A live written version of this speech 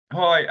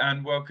Hi,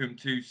 and welcome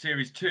to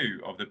Series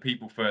 2 of the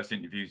People First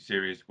interview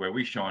series, where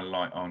we shine a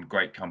light on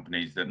great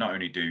companies that not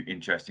only do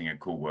interesting and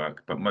cool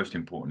work, but most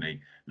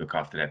importantly, look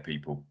after their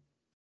people.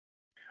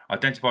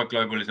 Identifi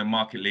Global is a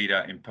market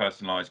leader in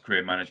personalized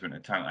career management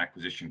and talent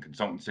acquisition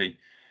consultancy,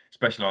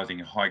 specializing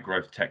in high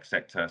growth tech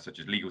sector such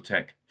as legal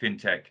tech,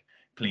 fintech,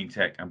 clean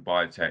tech, and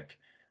biotech,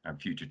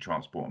 and future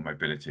transport and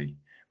mobility,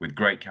 with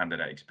great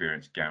candidate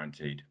experience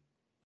guaranteed.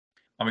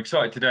 I'm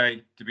excited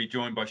today to be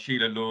joined by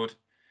Sheila Lord,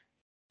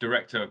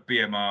 Director of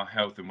BMR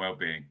Health and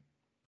Wellbeing.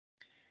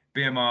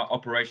 BMR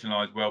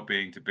operationalise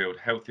well-being to build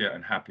healthier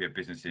and happier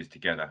businesses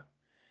together.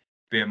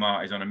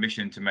 BMR is on a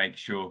mission to make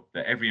sure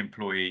that every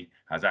employee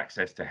has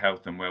access to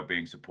health and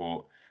well-being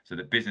support so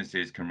that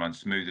businesses can run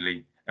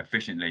smoothly,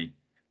 efficiently,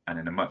 and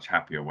in a much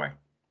happier way.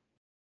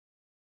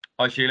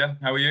 Hi Sheila,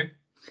 how are you?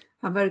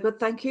 I'm very good,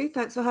 thank you.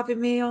 Thanks for having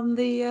me on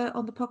the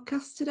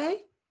podcast today.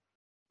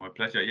 My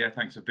pleasure. Yeah,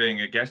 thanks for being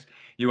a guest.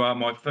 You are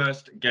my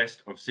first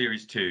guest of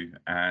Series 2,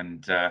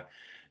 and I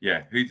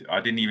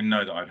didn't even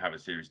know that I'd have a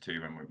Series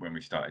 2 when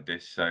we started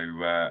this. So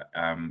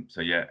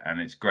yeah,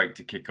 and it's great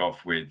to kick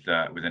off with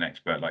an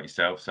expert like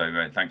yourself. So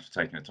thanks for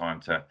taking the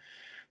time to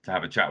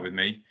have a chat with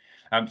me.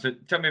 So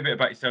tell me a bit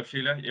about yourself,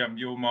 Sheila.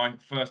 You're my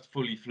first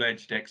fully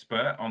fledged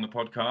expert on the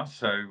podcast.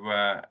 So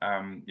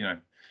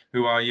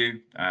who are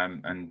you? How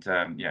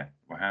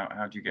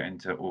do you get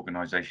into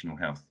organisational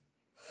health?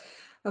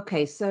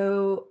 Okay,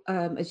 so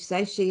as you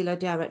say, Sheila,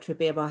 Director of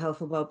BMR Health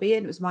and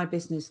Wellbeing. It was my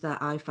business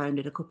that I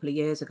founded a couple of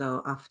years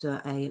ago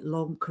after a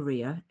long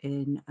career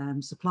in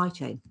supply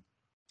chain.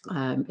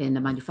 In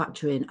the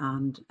manufacturing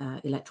and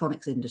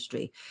electronics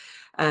industry.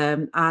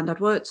 And I'd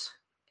worked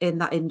in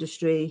that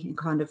industry in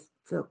kind of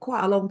for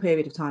quite a long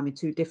period of time in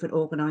two different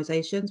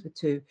organisations with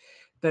two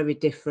very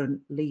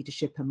different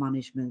leadership and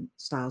management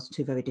styles,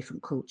 two very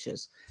different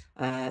cultures.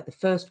 The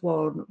first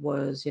one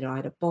was, I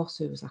had a boss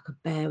who was like a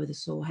bear with a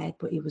sore head,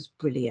 but he was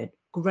brilliant,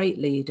 great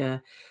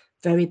leader,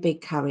 very big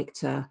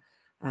character,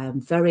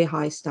 very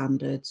high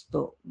standards,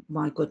 but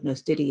my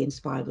goodness, did he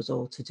inspire us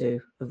all to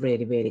do a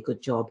really, really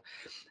good job.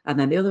 And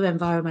then the other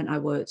environment I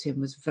worked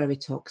in was very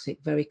toxic,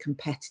 very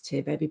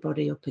competitive,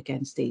 everybody up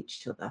against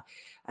each other.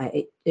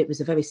 It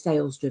was a very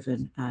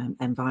sales-driven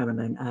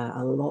environment,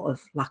 a lot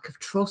of lack of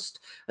trust,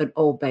 and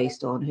all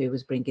based on who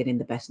was bringing in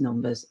the best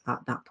numbers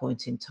at that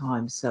point in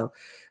time. So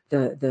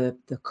the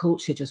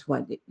culture just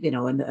went,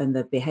 and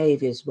the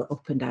behaviours were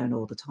up and down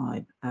all the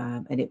time,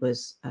 and it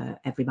was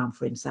every man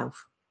for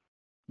himself,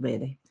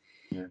 really.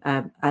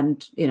 Yeah.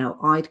 And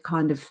I'd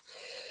kind of,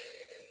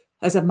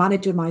 as a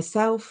manager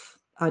myself,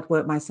 I'd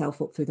worked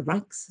myself up through the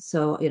ranks.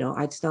 So,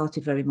 I'd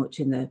started very much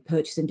in the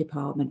purchasing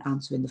department,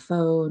 answering the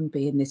phone,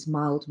 being this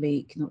mild,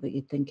 meek, not that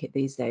you'd think it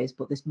these days,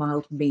 but this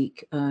mild,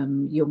 meek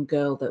young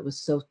girl that was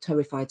so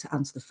terrified to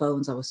answer the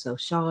phones. I was so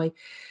shy,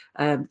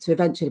 to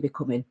eventually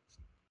becoming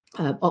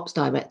ops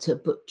director.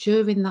 But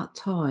during that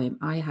time,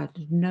 I had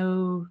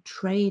no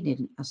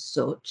training as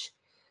such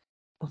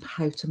on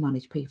how to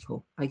manage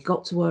people. I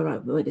got to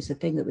where it's a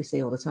thing that we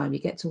see all the time. You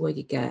get to where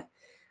you get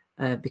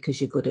because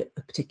you're good at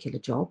a particular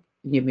job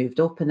and you moved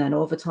up, and then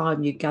over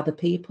time you gather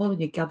people and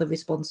you gather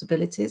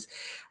responsibilities,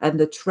 and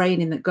the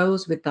training that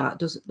goes with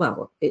that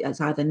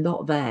it's either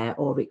not there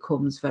or it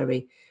comes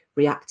very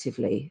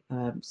reactively.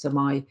 So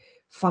my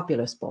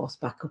fabulous boss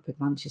back up in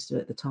Manchester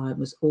at the time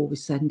was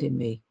always sending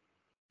me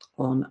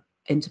on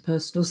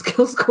interpersonal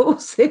skills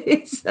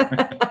courses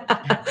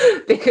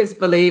because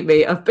believe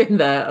me, I've been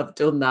there, I've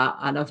done that,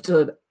 and I've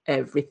done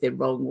everything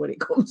wrong when it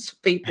comes to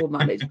people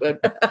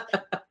management.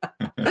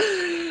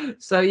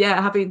 So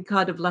yeah, having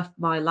kind of left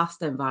my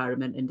last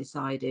environment and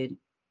decided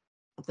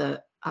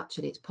that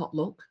actually it's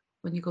potluck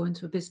when you go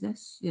into a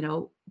business.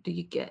 Do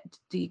you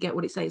get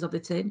what it says on the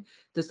tin?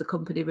 Does the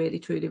company really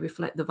truly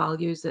reflect the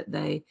values that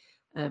they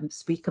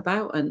speak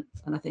about? And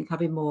I think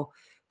having more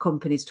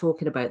companies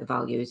talking about the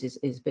values is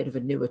a bit of a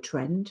newer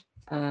trend.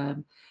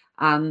 And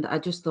I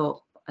just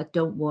thought, I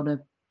don't want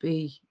to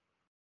be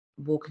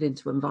walking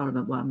into an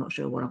environment where I'm not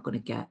sure what I'm going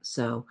to get.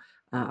 So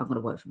I'm going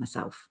to work for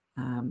myself.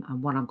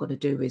 And what I'm going to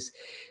do is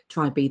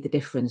try and be the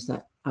difference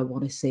that I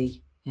want to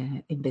see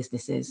in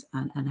businesses,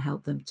 and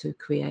help them to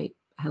create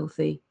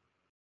healthy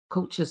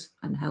cultures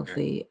and Yeah.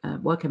 healthy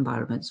work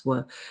environments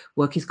where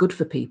work is good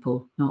for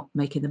people, not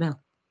making them ill.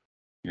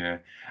 Yeah,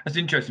 that's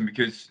interesting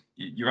because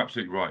you're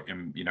absolutely right.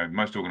 In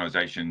most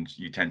organisations,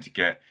 you tend to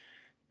get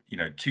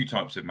two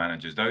types of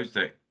managers: those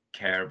that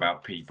care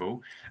about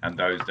people, and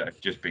those that have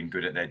just been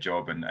good at their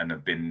job and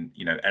have been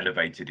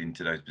elevated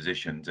into those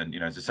positions. And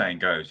as the saying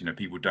goes,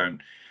 people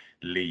don't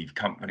leave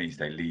companies;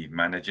 they leave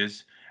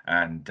managers.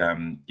 And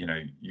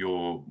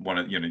you're one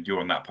of you're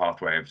on that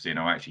pathway of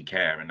I actually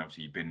care, and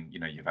obviously you've been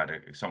you've had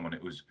someone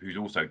who's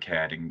also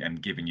cared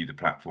and given you the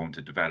platform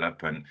to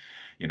develop and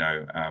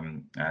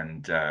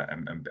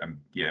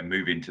yeah,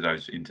 move into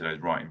those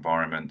right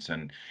environments.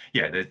 And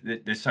yeah,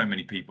 there's so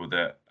many people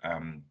that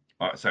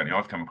certainly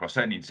I've come across,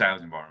 certainly in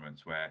sales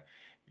environments, where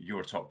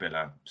you're a top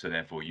biller, so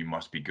therefore you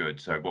must be good.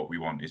 So what we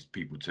want is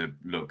people to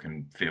look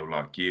and feel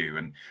like you,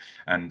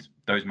 and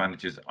those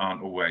managers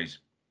aren't always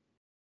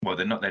well,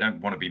 they're not. They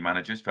don't want to be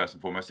managers first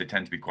and foremost. They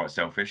tend to be quite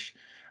selfish,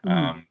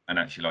 Mm. and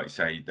actually, like you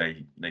say,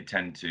 they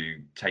tend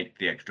to take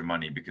the extra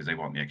money because they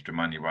want the extra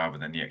money rather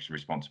than the extra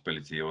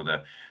responsibility or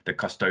the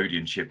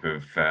custodianship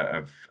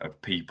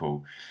of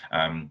people,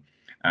 um,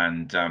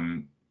 and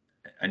um,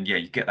 and yeah,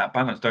 you get that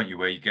balance, don't you?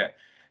 Where you get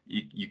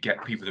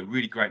people that are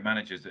really great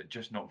managers that are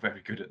just not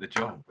very good at the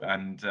job,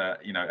 and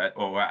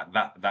or at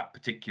that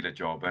particular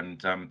job,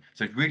 and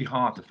so it's really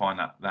hard to find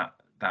that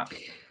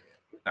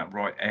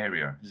right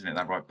area, isn't it?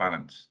 That right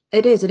balance.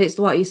 It is, and it's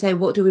like you say,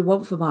 what do we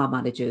want from our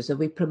managers? Are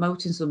we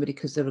promoting somebody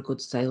because they're a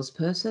good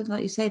salesperson?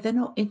 Like you say, they're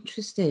not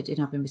interested in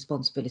having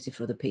responsibility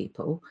for other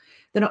people.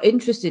 They're not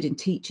interested in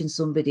teaching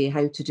somebody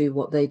how to do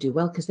what they do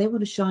well because they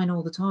want to shine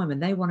all the time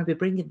and they want to be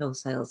bringing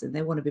those sales in.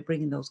 They want to be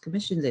bringing those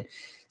commissions in.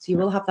 So you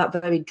will have that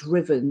very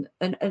driven,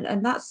 and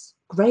that's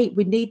great.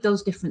 We need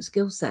those different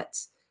skill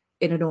sets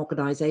in an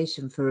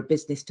organization for a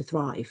business to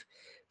thrive.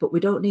 But we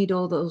don't need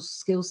all those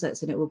skill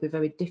sets, and it will be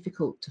very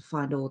difficult to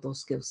find all those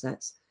skill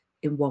sets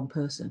in one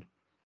person.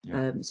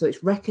 Yeah. So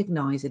it's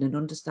recognizing and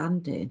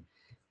understanding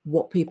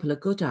what people are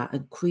good at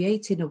and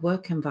creating a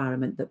work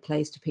environment that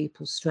plays to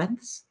people's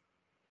strengths.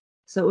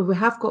 So we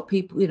have got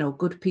people,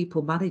 good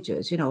people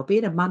managers,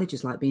 being a manager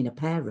is like being a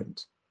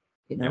parent,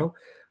 Yeah.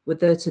 we're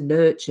there to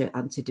nurture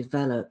and to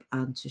develop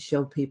and to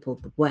show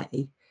people the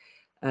way.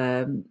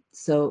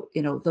 So,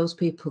 those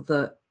people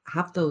that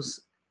have those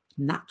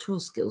natural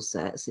skill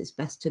sets, it's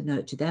best to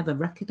nurture them and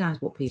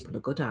recognize what people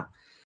are good at.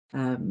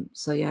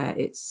 So yeah,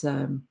 it's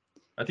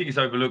I think it's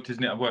overlooked,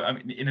 isn't it? Well, I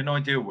mean, in an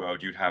ideal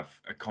world, you'd have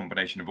a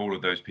combination of all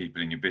of those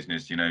people in your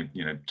business.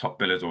 Top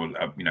billers or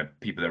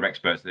people that are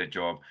experts at their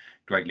job,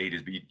 great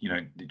leaders. But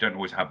you don't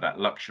always have that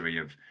luxury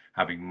of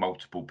having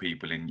multiple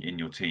people in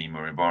your team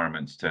or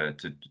environments to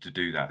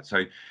do that.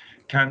 So,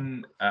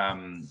 can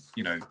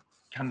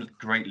can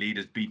great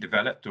leaders be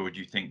developed, or do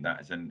you think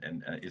that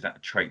is that a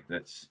trait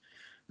that's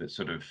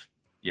sort of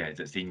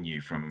that's in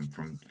you from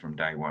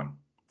day one?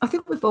 I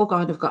think we've all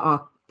kind of got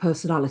our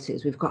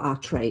personalities, we've got our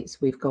traits,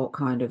 we've got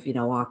kind of,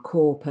 our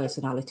core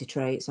personality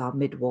traits, our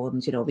mid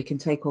ones, we can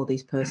take all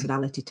these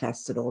personality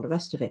tests and all the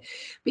rest of it.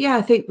 But yeah,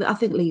 I think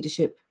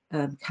leadership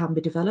can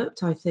be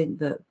developed. I think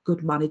that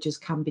good managers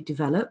can be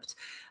developed.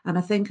 And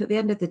I think at the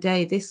end of the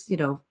day, this,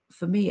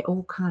 for me, it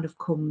all kind of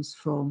comes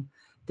from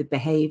the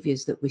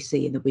behaviors that we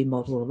see and that we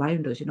model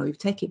around us. You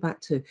take it back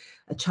to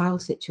a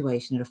child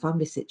situation and a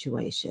family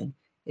situation,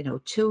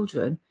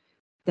 children,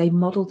 they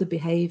model the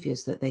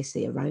behaviors that they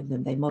see around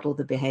them. They model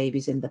the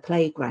behaviors in the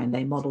playground.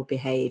 They model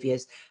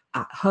behaviors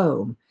at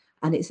home.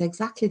 And it's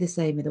exactly the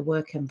same in the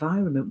work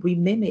environment. We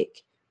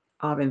mimic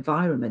our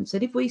environments.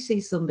 And if we see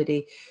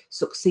somebody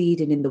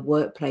succeeding in the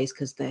workplace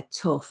because they're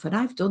tough, and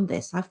I've done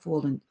this, I've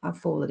fallen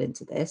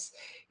into this,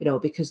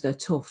 because they're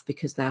tough,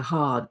 because they're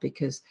hard,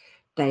 because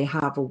they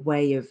have a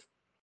way of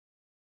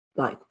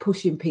like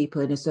pushing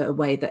people in a certain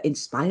way that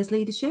inspires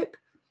leadership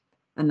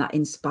and that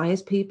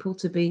inspires people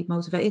to be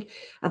motivated.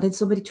 And then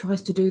somebody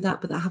tries to do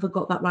that, but they haven't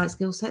got that right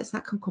skill sets.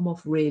 That can come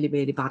off really,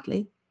 really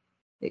badly.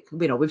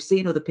 We've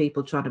seen other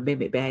people trying to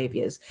mimic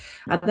behaviors.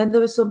 And then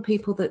there are some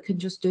people that can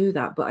just do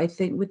that. But I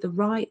think with the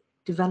right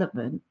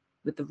development,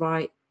 with the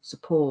right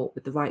support,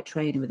 with the right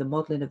training, with the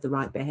modeling of the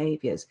right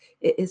behaviors,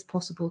 it is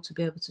possible to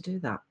be able to do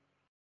that.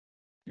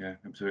 Yeah,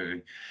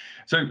 absolutely.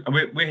 So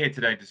we're here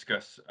today to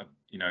discuss,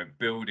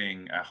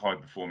 building a high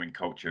performing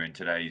culture in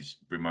today's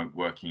remote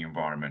working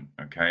environment.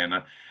 Okay, and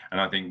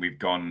I think we've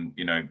gone,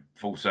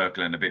 full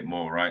circle and a bit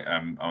more, right?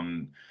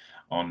 On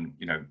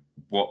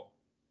what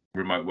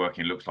remote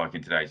working looks like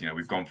in today's.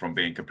 We've gone from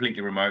being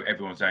completely remote,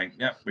 everyone's saying,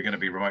 yeah, we're going to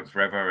be remote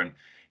forever, and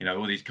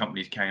all these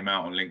companies came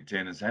out on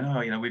LinkedIn and said,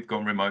 oh, we've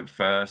gone remote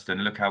first,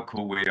 and look how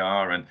cool we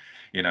are, and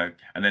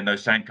and then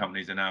those same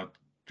companies are now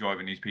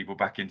driving these people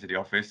back into the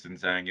office and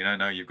saying,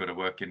 no, you've got to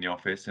work in the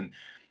office. And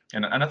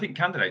I think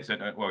candidates,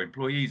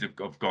 employees have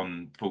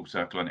gone full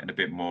circle on it and a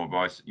bit more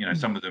by,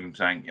 some of them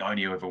saying, I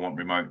only ever want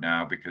remote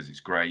now because it's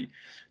great,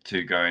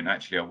 to going,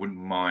 actually, I wouldn't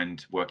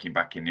mind working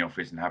back in the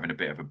office and having a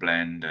bit of a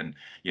blend. And,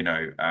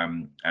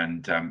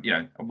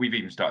 we've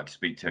even started to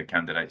speak to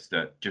candidates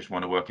that just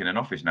want to work in an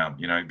office now,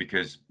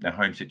 because their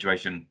home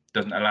situation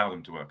doesn't allow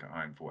them to work at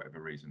home for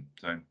whatever reason.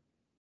 So,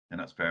 and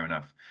that's fair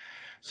enough.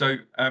 So,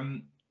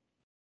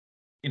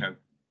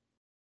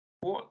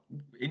 what,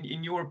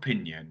 in your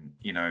opinion,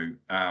 do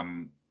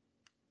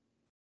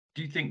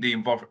you think the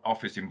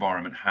office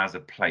environment has a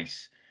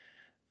place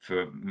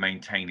for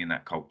maintaining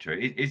that culture?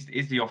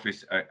 Is the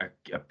office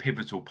a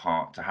pivotal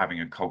part to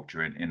having a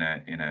culture in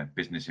a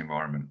business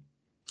environment?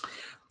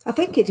 I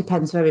think it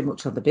depends very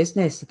much on the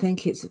business. I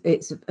think it's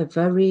a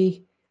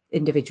very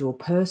individual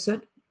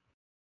person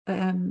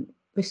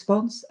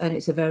response, and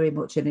it's a very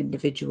much an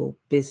individual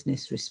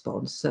business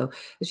response. So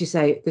as you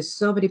say, there's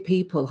so many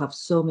people have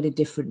so many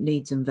different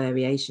needs and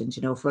variations.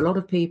 For a lot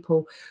of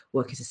people,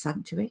 work is a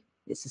sanctuary,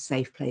 it's a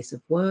safe place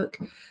of work,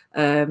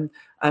 and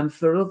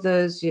for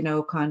others,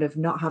 kind of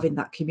not having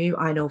that commute.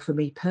 I know for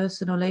me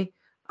personally,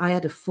 I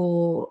had a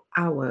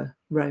 4-hour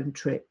round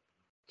trip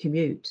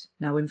commute.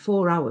 Now in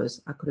 4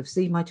 hours I could have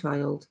seen my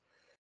child,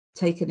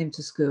 taken him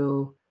to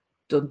school,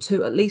 done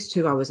at least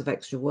 2 hours of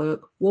extra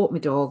work, walked my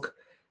dog,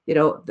 you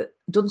know,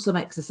 done some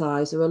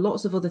exercise. There are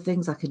lots of other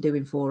things I can do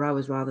in 4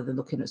 hours rather than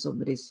looking at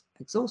somebody's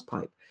exhaust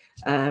pipe.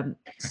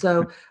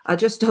 So I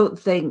just don't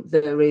think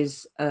there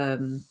is a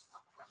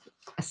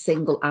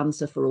single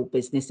answer for all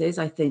businesses.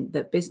 I think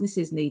that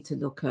businesses need to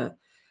look at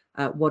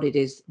what it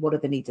is, what are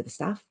the needs of the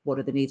staff, what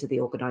are the needs of the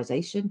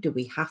organisation, do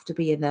we have to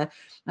be in there?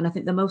 And I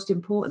think the most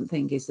important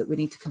thing is that we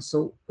need to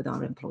consult with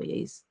our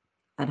employees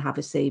and have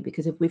a say,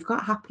 because if we've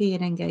got happy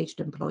and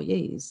engaged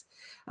employees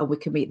and we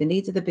can meet the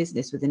needs of the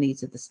business with the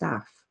needs of the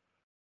staff,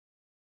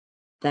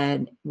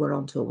 then we're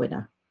on to a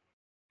winner.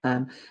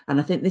 And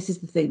I think this is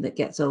the thing that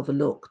gets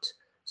overlooked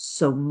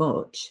so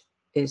much,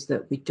 is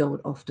that we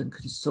don't often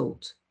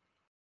consult,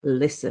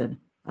 listen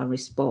and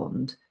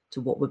respond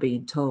to what we're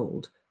being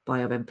told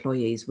by our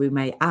employees. We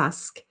may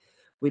ask,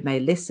 we may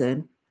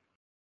listen,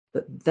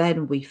 but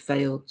then we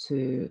fail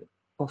to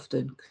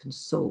often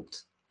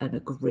consult and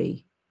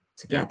agree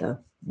together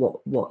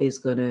what is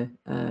going to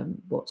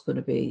what's going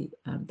to be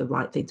the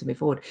right thing to move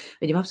forward.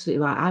 And you're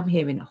absolutely right. I'm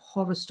hearing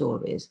horror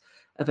stories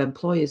of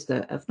employers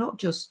that have not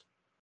just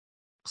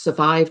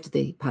survived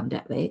the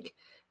pandemic,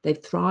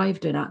 they've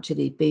thrived and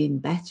actually been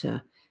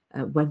better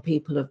when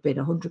people have been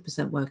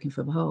 100% working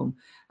from home,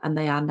 and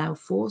they are now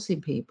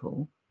forcing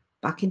people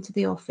back into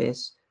the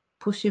office,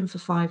 pushing for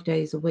 5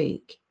 days a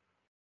week,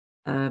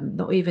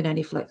 not even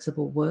any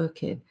flexible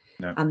working.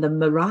 No. And the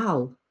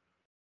morale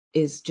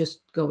is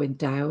just going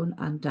down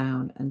and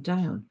down and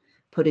down,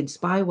 putting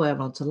spyware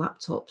onto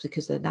laptops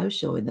because they're now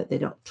showing that they're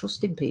not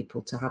trusting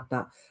people to have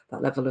that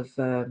level of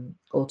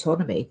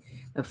autonomy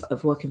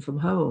of working from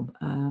home.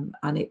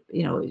 And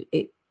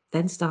it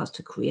then starts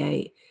to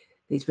create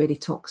these really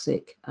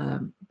toxic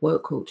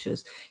work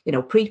cultures.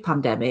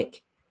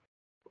 Pre-pandemic,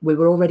 we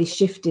were already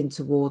shifting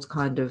towards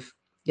kind of,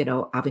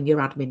 having your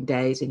admin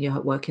days and your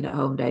working at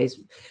home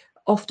days,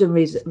 often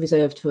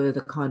reserved for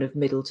the kind of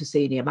middle to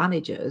senior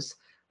managers.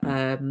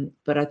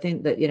 But I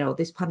think that,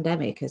 this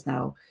pandemic has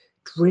now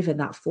driven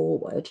that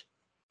forward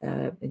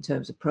in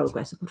terms of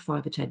progress a good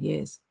 5 or 10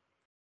 years.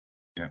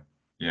 Yeah,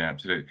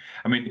 absolutely.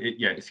 I mean,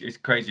 it's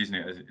crazy, isn't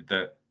it?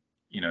 That,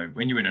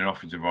 when you're in an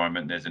office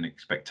environment, there's an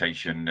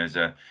expectation. There's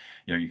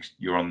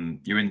you're in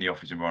the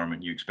office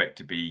environment, you expect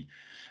to be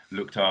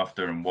looked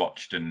after and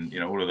watched, and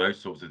all of those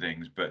sorts of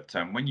things. But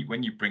when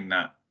you bring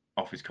that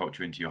office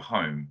culture into your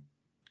home,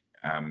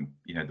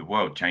 the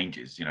world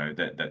changes.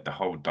 The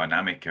whole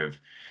dynamic of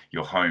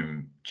your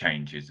home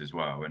changes as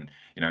well. And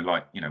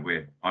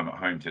I'm at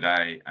home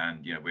today,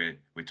 and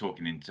we're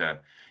talking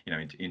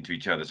into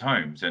each other's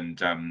homes, and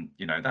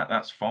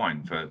that's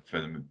fine for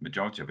the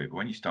majority of it. But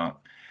when you start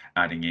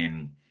adding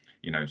in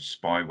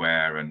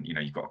spyware, and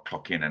you've got to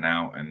clock in and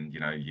out, and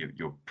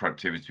your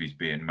productivity is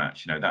being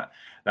matched,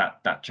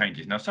 that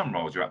changes. Now, some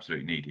roles are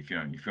absolutely needed. If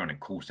you're in a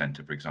call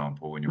center, for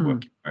example, when you're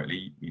working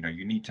remotely,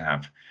 you need to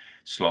have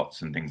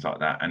slots and things like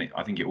that. And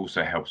I think it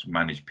also helps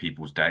manage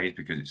people's days,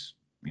 because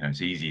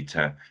it's easy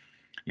to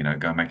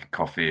go and make a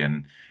coffee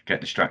and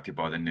get distracted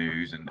by the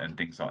news and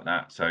things like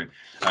that. So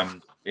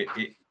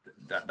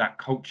that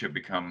culture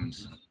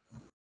becomes,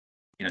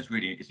 it's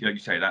really, like you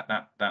say,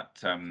 that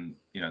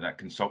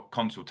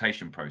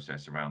consultation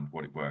process around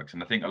what it works.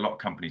 And I think a lot of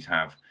companies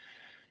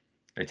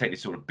they take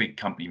this sort of big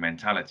company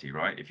mentality,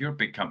 right? If you're a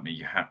big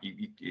company,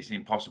 it's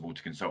impossible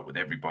to consult with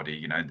everybody.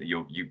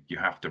 You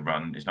have to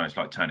run. It's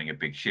like turning a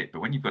big ship.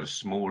 But when you've got a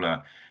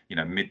smaller,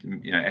 mid,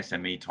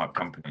 SME type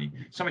company,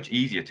 it's so much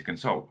easier to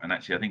consult. And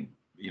actually, I think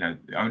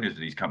the owners of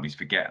these companies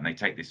forget, and they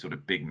take this sort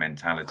of big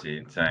mentality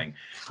and saying,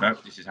 no,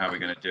 this is how we're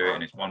going to do it,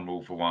 and it's one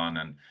rule for one,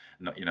 and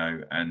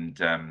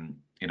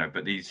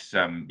but these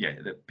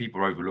the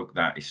people overlook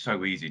that. It's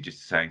so easy just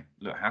to say,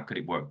 look, how could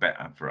it work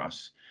better for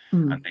us?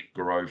 And then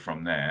grow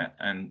from there.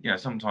 And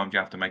sometimes you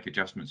have to make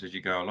adjustments as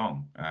you go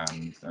along.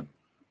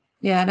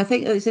 Yeah, and I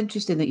think it's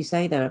interesting that you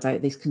say there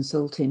about this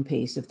consulting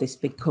piece of this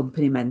big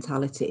company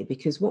mentality,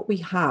 because what we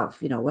have,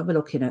 when we're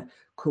looking at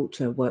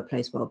culture,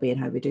 workplace wellbeing,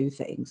 how we do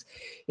things,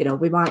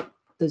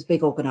 there's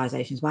big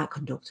organisations might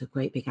conduct a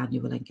great big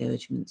annual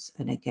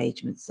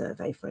engagement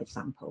survey, for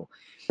example.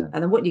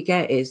 And then what you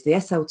get is the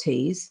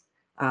SLTs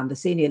and the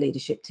senior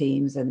leadership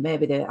teams, and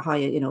maybe the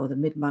higher, the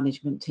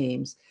mid-management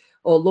teams,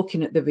 all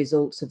looking at the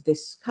results of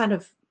this kind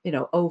of,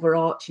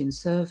 overarching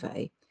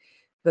survey.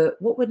 But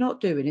what we're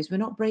not doing is we're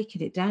not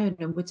breaking it down,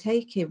 and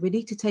we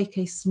need to take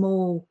a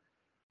small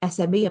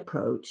SME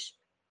approach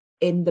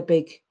in the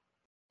big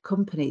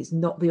companies,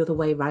 not the other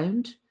way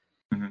around.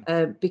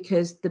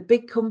 Because the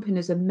big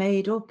companies are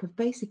made up of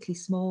basically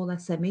small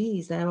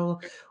SMEs. They're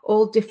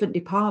all different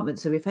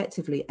departments are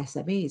effectively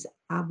SMEs.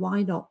 And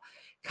why not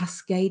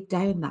cascade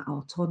down that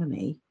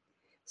autonomy,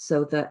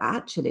 so that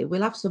actually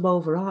we'll have some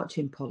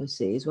overarching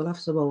policies, we'll have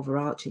some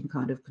overarching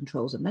kind of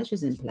controls and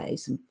measures in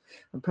place and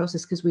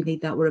process, because we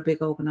need that. We're a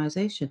big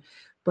organisation.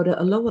 But at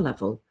a lower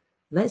level,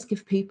 let's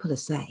give people a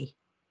say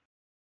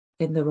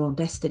in their own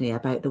destiny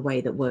about the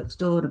way that work's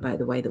done, about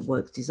the way that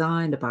work's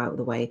designed, about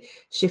the way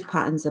shift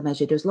patterns are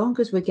measured, as long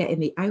as we're getting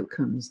the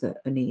outcomes that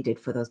are needed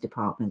for those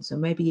departments,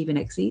 and maybe even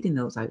exceeding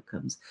those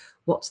outcomes.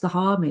 What's the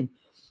harm in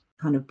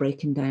kind of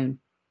breaking down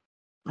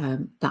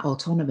that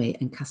autonomy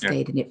and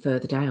cascading it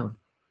further down.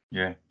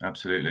 Yeah,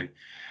 absolutely.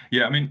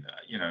 Yeah, I mean,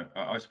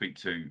 I speak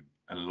to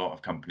a lot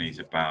of companies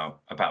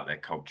about their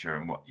culture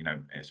and what,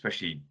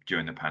 especially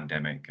during the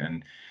pandemic,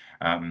 and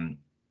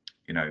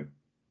you know,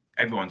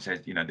 everyone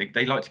says,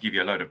 they like to give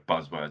you a load of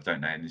buzzwords,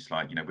 don't they? And it's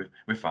like,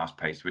 we're fast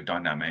paced, we're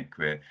dynamic,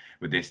 we're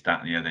this,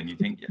 that, and the other. And you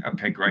think, yeah,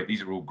 okay, great,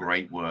 these are all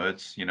great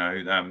words,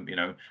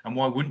 and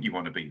why wouldn't you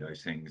want to be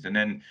those things? And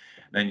then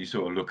you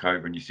sort of look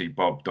over and you see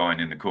Bob dying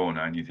in the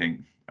corner, and you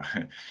think,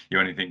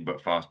 you're anything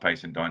but fast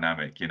paced and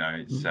dynamic.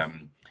 It's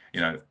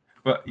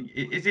but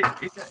is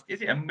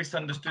it a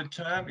misunderstood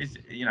term?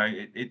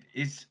 It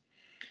is.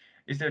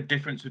 Is there a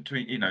difference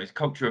between, is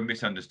culture a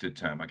misunderstood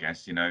term? I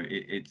guess,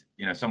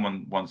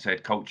 someone once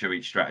said culture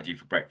eats strategy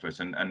for breakfast,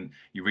 and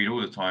you read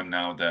all the time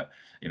now that,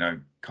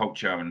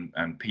 culture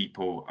and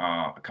people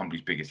are a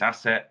company's biggest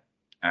asset,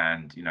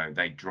 and,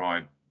 they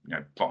drive,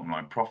 bottom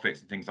line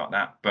profits and things like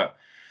that. But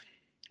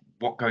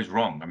what goes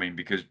wrong? I mean,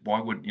 because why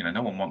wouldn't,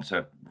 no one wants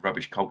a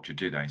rubbish culture,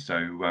 do they? So,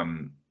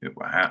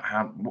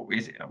 what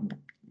is it?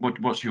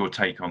 What's your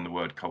take on the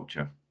word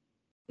culture?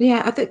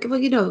 Yeah, I think,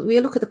 well, we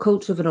look at the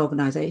culture of an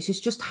organisation,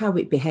 it's just how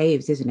it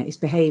behaves, isn't it? It's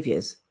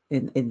behaviours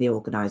in the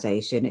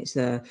organisation. It's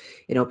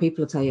people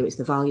will tell you it's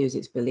the values,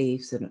 it's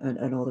beliefs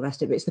and all the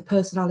rest of it. It's the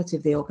personality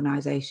of the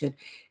organisation,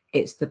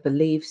 it's the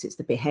beliefs, it's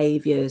the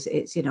behaviours,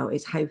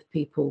 it's how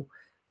people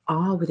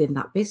are within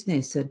that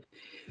business. And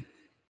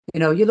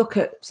you look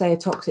at, say, a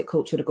toxic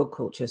culture and a good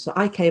culture. So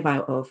I came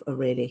out of a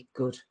really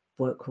good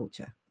work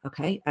culture,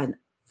 okay? And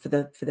for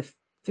the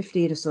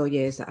 15 or so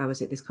years that I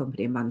was at this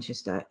company in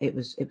Manchester, it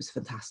was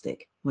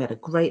fantastic. We had a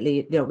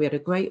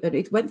and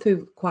it went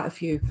through quite a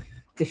few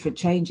different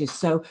changes.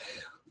 So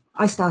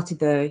I started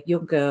there,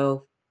 young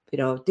girl,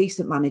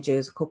 decent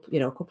managers, a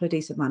couple of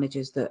decent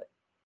managers that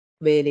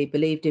really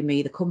believed in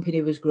me. The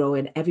company was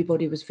growing,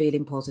 everybody was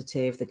feeling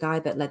positive. The guy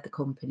that led the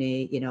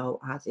company, he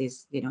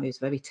was a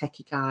very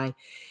techie guy,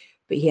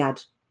 but he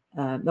had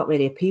not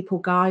really a people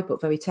guy, but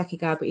very techie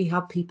guy, but he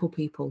had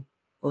people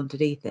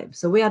underneath him.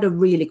 So we had a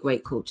really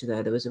great culture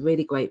there. There was a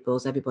really great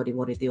buzz. Everybody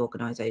wanted the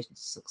organisation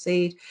to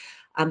succeed.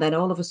 And then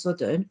all of a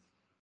sudden,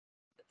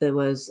 there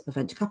was a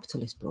venture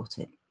capitalist brought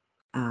in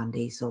and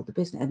he sold the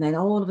business. And then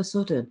all of a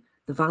sudden,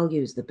 the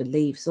values, the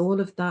beliefs,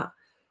 all of that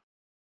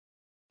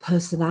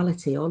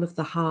personality, all of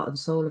the heart and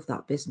soul of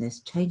that business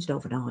changed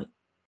overnight.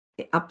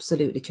 It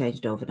absolutely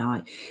changed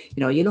overnight.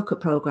 You look at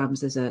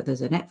programs, there's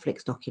a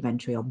Netflix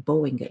documentary on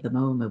Boeing at the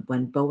moment,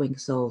 when Boeing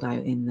sold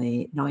out in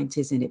the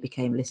 90s and it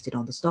became listed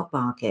on the stock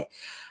market.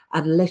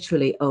 And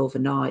literally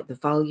overnight, the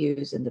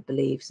values and the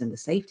beliefs and the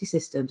safety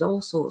systems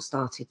all sort of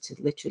started to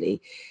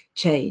literally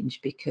change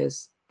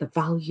because the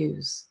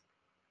values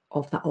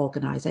of that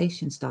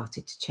organization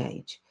started to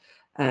change.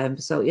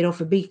 So,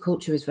 for me,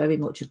 culture is very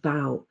much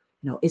about,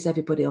 is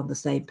everybody on the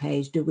same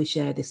page? Do we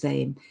share the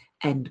same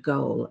end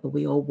goal? Are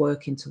we all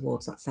working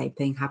towards that same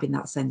thing, having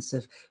that sense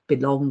of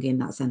belonging,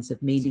 that sense of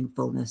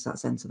meaningfulness, that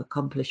sense of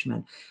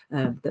accomplishment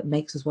that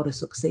makes us want to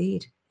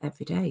succeed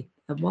every day?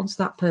 And once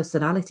that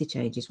personality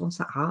changes, once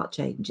that heart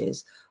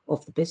changes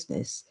of the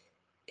business,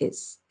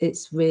 it's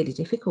really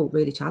difficult,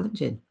 really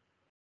challenging.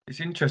 It's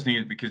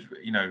interesting because,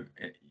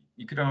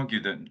 you could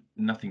argue that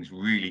nothing's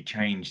really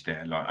changed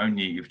there. Like,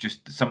 only if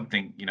just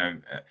something,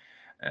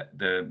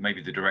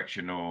 maybe the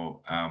direction, or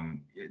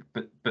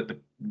but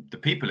the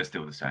people are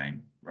still the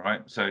same,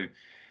 right? So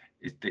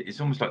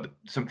it's almost like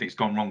something's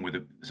gone wrong with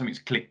something's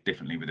clicked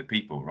differently with the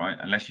people, right?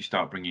 Unless you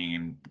start bringing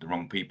in the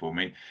wrong people. I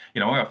mean,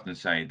 I often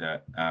say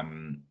that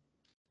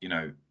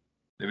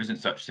there isn't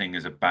such thing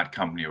as a bad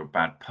company or a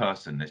bad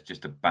person. There's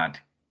just a bad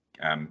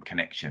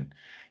connection.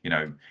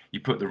 You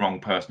put the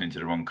wrong person into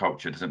the wrong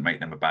culture doesn't make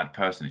them a bad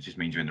person. It just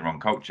means you're in the wrong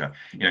culture.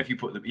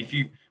 If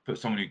you put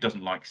someone who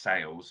doesn't like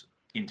sales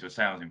into a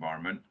sales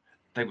environment,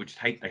 they would just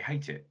hate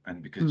it,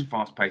 and because it's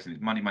fast paced and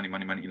it's money,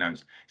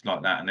 it's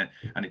like that,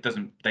 and it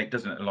doesn't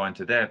align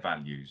to their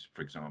values,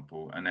 for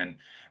example. And then,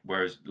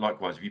 whereas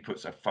likewise, if you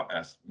put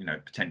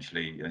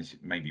potentially,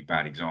 maybe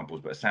bad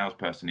examples, but a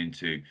salesperson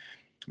into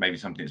maybe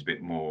something that's a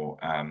bit more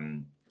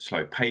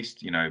slow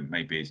paced,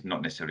 maybe it's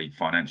not necessarily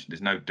financial,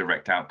 there's no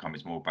direct outcome,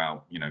 it's more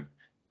about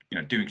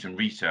doing some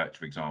research,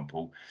 for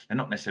example, they're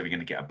not necessarily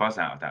going to get a buzz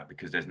out of that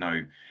because there's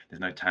no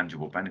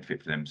tangible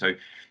benefit for them. So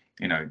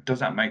does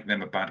that make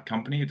them a bad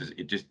company?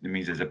 It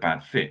means there's a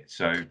bad fit.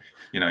 So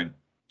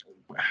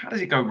how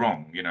does it go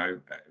wrong?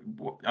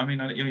 I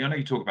mean, I know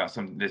you talk about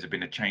there's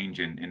been a change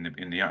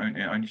in the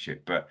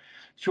ownership, but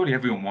surely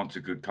everyone wants a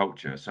good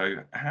culture. So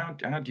how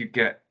do you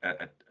get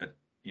a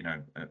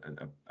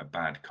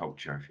bad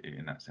culture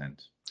in that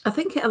sense? I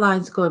think it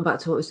aligns, going back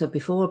to what we said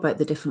before about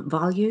the different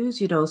values,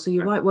 so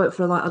you might work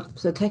for a lot.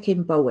 So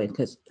taking Boeing,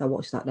 because I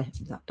watched that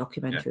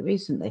documentary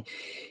recently,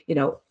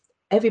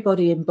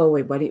 everybody in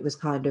Boeing, when it was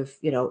kind of,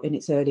 in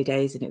its early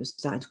days and it was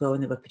starting to grow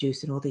and they were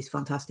producing all these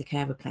fantastic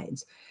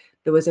aeroplanes,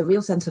 there was a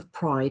real sense of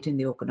pride in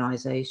the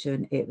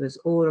organization. It was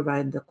all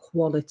around the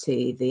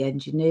quality, the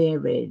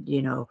engineering,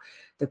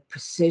 the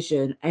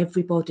precision.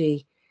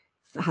 Everybody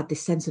had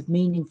this sense of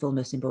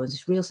meaningfulness in Bowen's,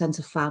 this real sense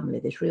of family,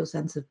 this real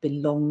sense of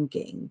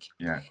belonging.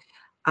 Yeah.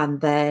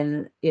 And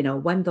then, you know,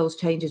 when those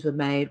changes were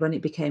made, when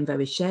it became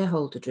very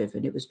shareholder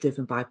driven, it was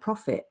driven by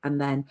profit. And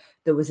then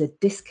there was a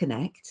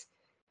disconnect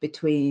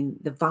between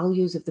the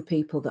values of the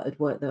people that had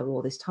worked there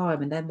all this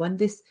time. And then when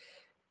this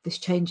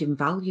change in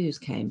values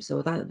came,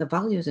 so that the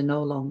values are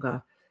no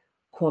longer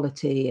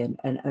quality and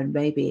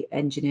maybe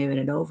engineering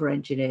and over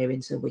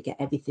engineering, so we get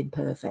everything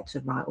perfect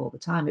and right all the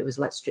time. It was,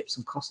 let's strip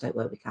some cost out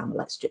where we can,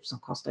 let's strip some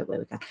cost out where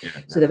we can. Yeah,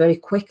 So they very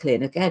quickly,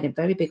 and again, a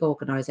very big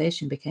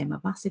organization, became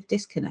a massive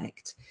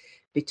disconnect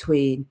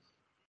between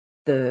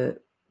the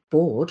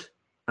board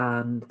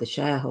and the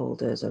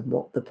shareholders and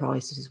what the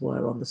prices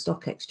were on the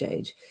stock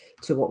exchange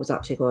to what was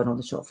actually going on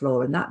the shop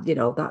floor. And that, you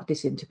know, that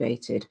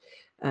disintegrated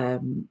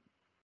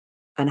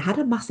and had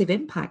a massive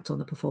impact on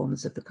the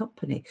performance of the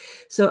company.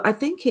 So I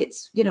think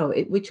it's, you know,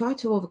 we try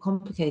to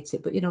overcomplicate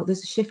it, but, you know,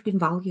 there's a shift in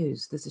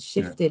values. There's a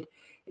shift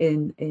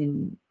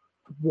in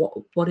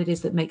what it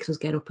is that makes us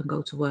get up and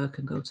go to work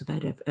and go to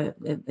bed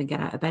and get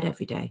out of bed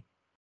every day.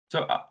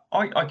 So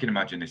I can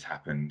imagine this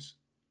happens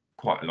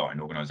quite a lot in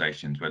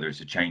organizations, whether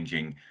it's a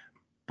changing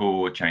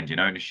board, changing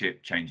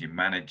ownership, changing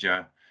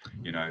manager,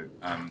 you know,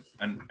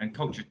 and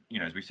culture, you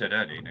know, as we said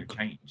earlier, you know,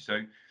 change.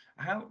 So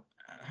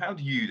how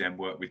do you then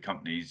work with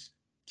companies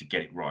to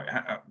get it right?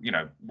 You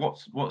know,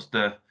 what's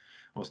the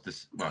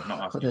well, not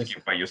asking you to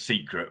give away your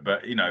secret,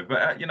 but you know,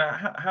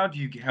 how do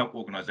you help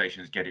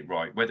organizations get it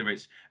right, whether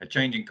it's a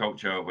changing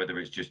culture or whether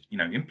it's just, you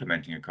know,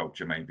 implementing a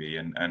culture maybe,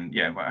 and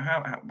yeah,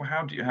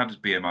 how does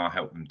BMR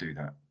help them do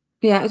that?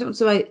 Yeah, I don't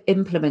say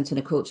implementing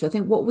a culture. I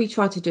think what we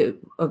try to do,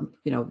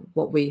 you know,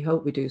 what we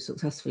hope we do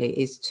successfully,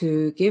 is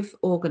to give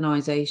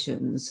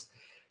organizations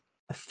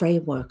a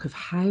framework of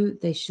how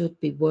they should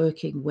be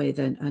working with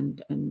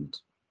and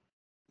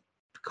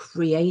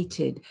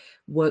created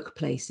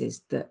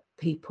workplaces that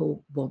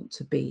people want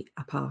to be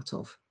a part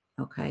of.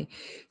 Okay,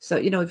 so,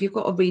 you know, if you've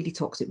got a really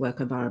toxic work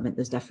environment,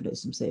 there's definitely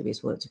some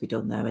serious work to be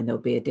done there, and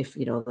there'll be a different,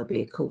 you know, there'll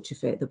be a culture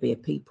fit, there'll be a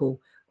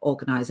people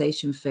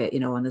organization fit, you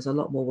know, and there's a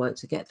lot more work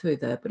to get through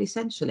there. But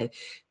essentially,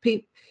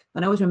 people,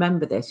 and I always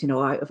remember this, you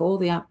know, out of all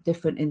the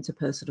different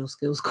interpersonal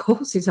skills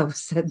courses I was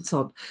sent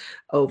on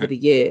over the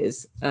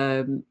years,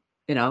 you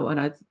know, and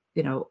I,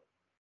 you know,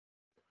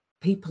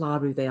 people are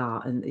who they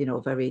are, and, you know,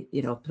 very,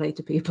 you know, play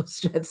to people's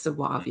strengths and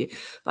what have you.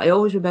 But I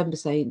always remember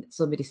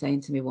somebody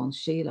saying to me once,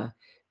 Sheila,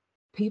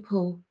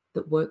 people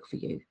that work for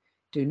you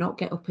do not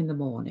get up in the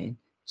morning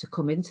to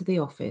come into the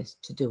office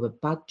to do a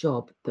bad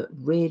job that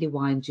really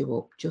winds you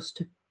up just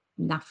to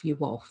naff you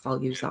off.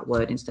 I'll use that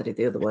word instead of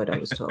the other word I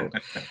was told.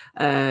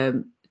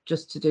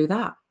 Just to do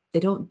that.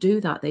 They don't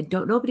do that.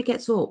 Nobody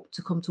gets up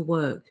to come to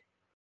work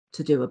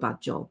to do a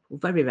bad job. Well,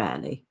 very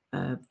rarely,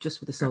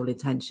 just with the sole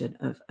intention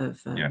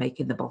of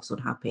making the boss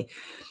unhappy.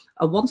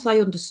 And once I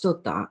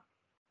understood that,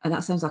 and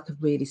that sounds like a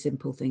really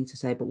simple thing to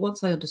say, but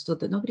once I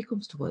understood that nobody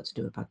comes to work to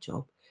do a bad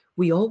job,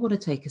 we all want to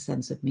take a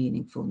sense of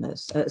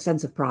meaningfulness, a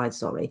sense of pride,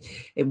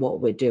 in what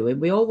we're doing.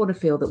 We all want to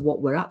feel that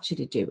what we're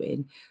actually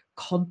doing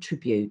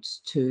contributes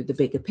to the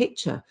bigger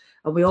picture,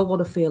 and we all want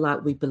to feel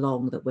like we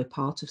belong, that we're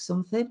part of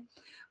something.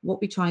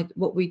 What we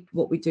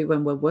do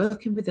when we're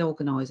working with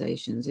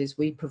organizations is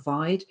we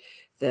provide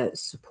the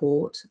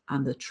support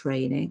and the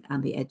training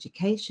and the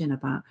education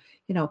about,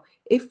 you know,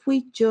 if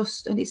we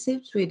just, and it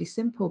seems really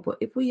simple, but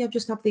if we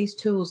just have these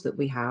tools that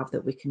we have,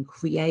 that we can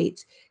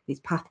create these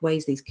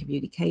pathways, these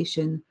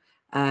communication,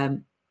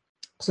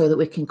 so that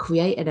we can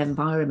create an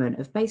environment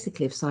of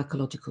basically of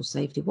psychological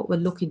safety. What we're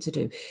looking to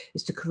do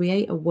is to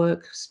create a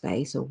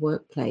workspace or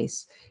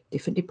workplace,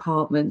 different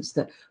departments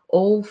that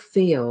all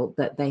feel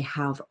that they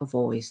have a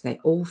voice. They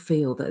all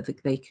feel that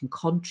they can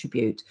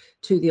contribute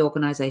to the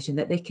organization,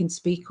 that they can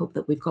speak up,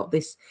 that we've got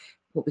this,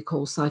 what we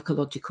call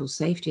psychological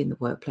safety in the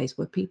workplace,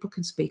 where people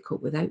can speak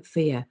up without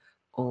fear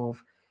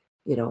of,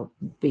 you know,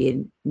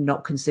 being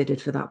not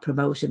considered for that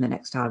promotion the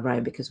next time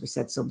around because we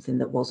said something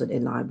that wasn't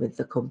in line with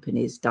the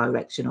company's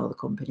direction or the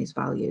company's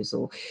values,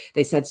 or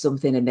they said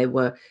something and they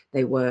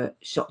were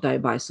shot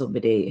down by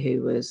somebody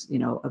who was, you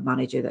know, a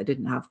manager that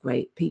didn't have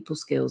great people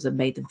skills and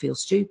made them feel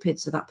stupid,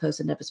 so that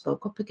person never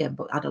spoke up again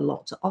but had a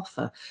lot to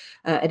offer.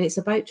 And it's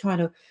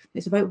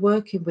about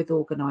working with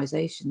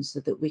organizations so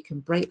that we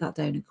can break that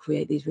down and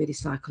create these really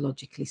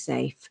psychologically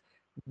safe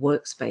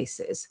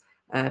workspaces.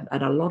 And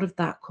a lot of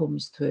that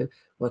comes through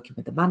working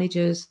with the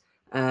managers,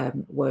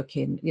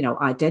 working, you know,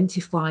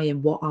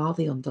 identifying what are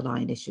the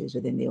underlying issues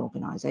within the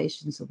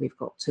organisation. So we've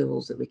got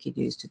tools that we can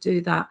use to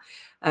do that.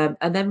 And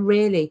then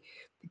really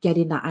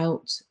getting that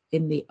out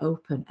in the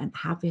open and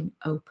having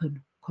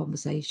open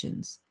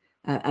conversations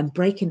and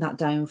breaking that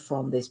down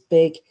from this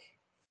big,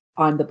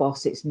 I'm the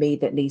boss, it's me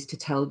that needs to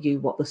tell you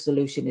what the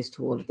solution is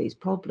to all of these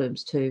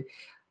problems, to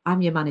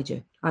I'm your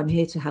manager, I'm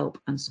here to help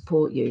and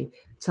support you.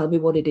 Tell me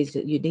what it is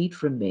that you need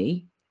from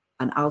me,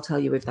 and I'll tell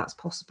you if that's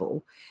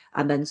possible.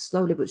 And then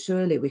slowly but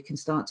surely we can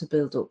start to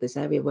build up this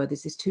area where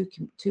there's this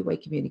two-way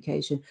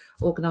communication.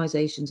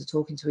 Organizations are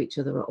talking to each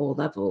other at all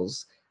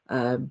levels,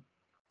 and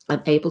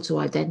able to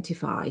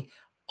identify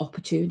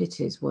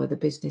opportunities where the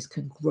business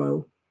can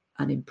grow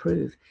and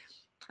improve.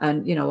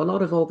 And, you know, a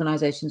lot of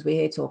organisations, we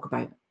hear talk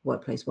about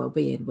workplace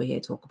wellbeing, we hear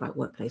talk about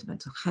workplace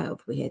mental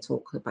health, we hear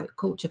talk about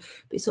culture,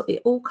 but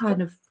it all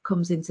kind of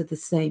comes into the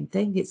same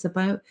thing. It's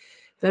about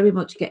very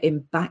much getting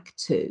back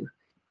to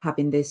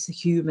having this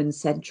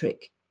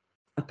human-centric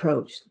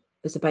approach.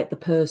 It's about the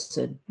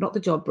person, not the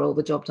job role,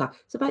 the job title.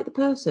 It's about the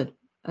person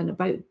and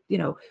about, you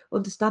know,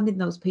 understanding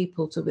those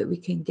people so that we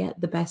can get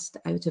the best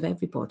out of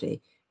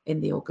everybody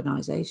in the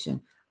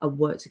organisation and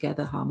work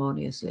together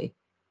harmoniously.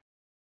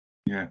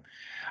 Yeah,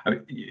 I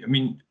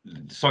mean,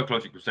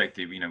 psychological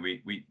safety. You know,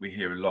 we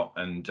hear a lot,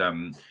 and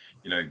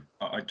you know,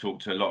 I talk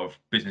to a lot of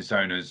business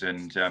owners,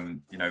 and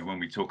you know, when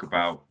we talk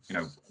about, you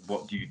know,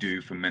 what do you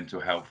do for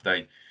mental health,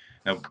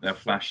 they'll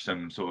flash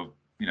some sort of,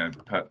 you know,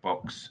 perk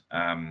box,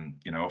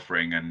 you know,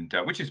 offering, and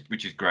which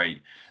is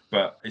great,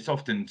 but it's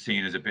often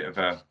seen as a bit of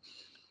a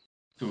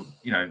sort of,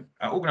 you know,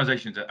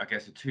 organisations, I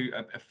guess,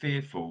 are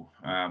fearful.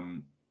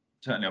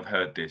 Certainly, I've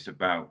heard this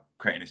about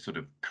creating this sort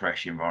of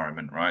crash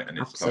environment, right? And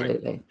it's like,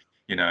 Absolutely.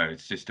 you know,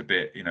 it's just a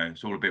bit, you know,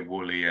 it's all a bit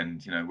woolly,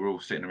 and, you know, we're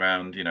all sitting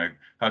around, you know,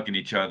 hugging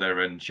each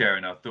other and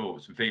sharing our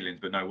thoughts and feelings,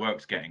 but no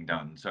work's getting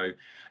done. So,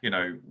 you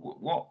know,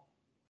 what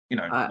the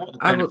I would.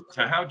 benefits?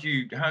 So how do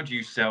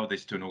you sell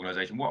this to an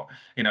organization? What,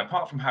 you know,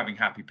 apart from having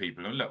happy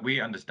people, and look,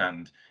 we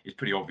understand it's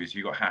pretty obvious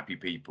you've got happy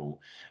people,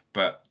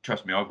 but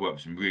trust me, I've worked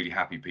with some really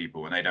happy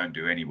people and they don't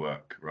do any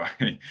work,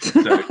 right?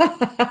 So,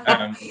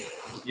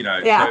 you know,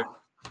 Yeah. so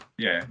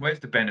yeah, where's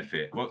the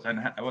benefit? What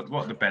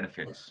are the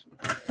benefits?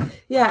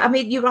 Yeah, I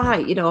mean, you're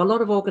right. You know, a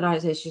lot of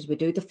organisations, we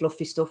do the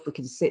fluffy stuff. We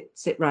can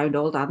sit round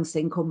all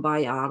dancing,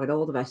 kumbaya, and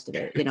all the rest of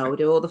it. You know, we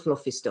do all the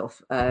fluffy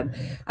stuff. And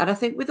I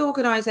think with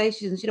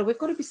organisations, you know, we've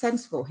got to be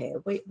sensible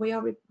here. We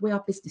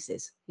are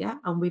businesses, yeah,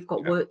 and we've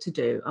got Yeah. work to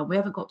do, and we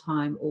haven't got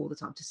time all the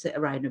time to sit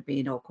around and be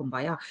in all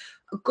kumbaya.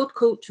 A good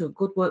culture,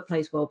 good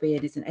workplace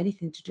wellbeing isn't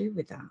anything to do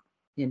with that.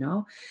 You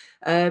know,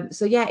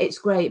 so yeah, it's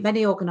great.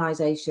 Many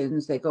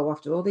organizations, they go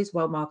after all these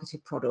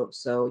well-marketed products.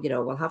 So, you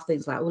know, we'll have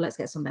things like, oh, let's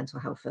get some mental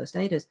health first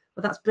aiders.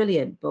 Well, that's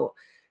brilliant, but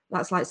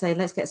that's like saying,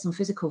 let's get some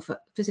physical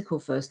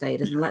first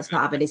aiders and let's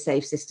not have any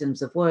safe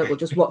systems of work. We'll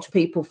just watch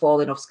people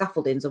falling off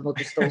scaffoldings and we'll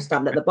just all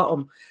stand at the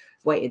bottom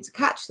waiting to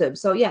catch them.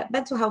 So yeah,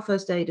 mental health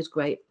first aid is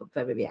great, but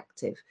very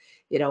reactive.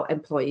 You know,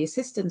 employee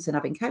assistance and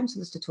having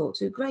counsellors to talk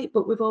to, great,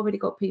 but we've already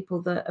got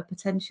people that are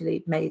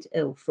potentially made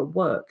ill from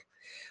work.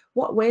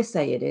 What we're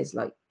saying is,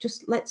 like,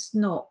 just let's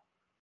not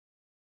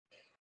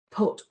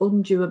put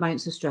undue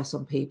amounts of stress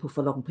on people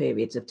for long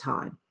periods of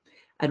time.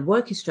 And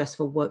work is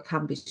stressful, work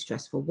can be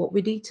stressful. What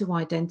we need to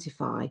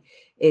identify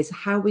is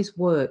how is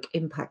work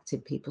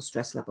impacting people's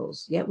stress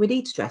levels. Yeah, we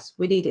need stress.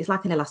 It's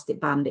like an elastic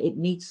band. It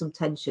needs some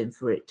tension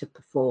for it to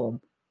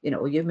perform. You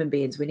know, human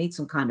beings, we need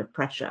some kind of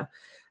pressure.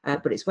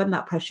 But it's when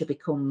that pressure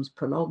becomes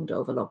prolonged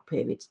over long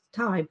periods of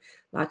time,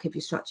 like if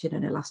you're stretching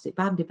an elastic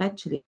band,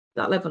 eventually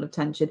that level of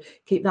tension,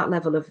 keep that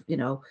level of, you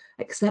know,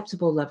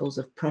 acceptable levels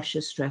of pressure,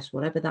 stress,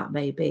 whatever that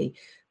may be,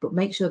 but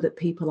make sure that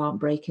people aren't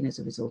breaking as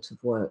a result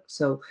of work.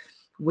 So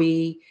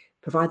we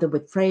provide them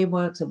with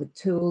frameworks and with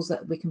tools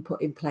that we can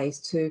put in place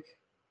to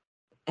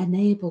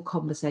enable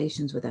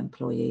conversations with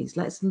employees.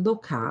 Let's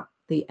look at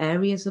the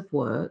areas of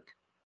work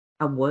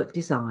and work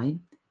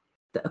design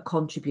that are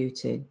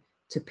contributing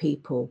to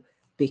people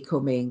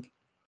becoming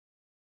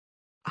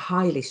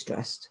highly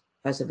stressed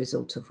as a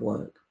result of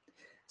work.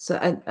 So,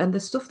 and the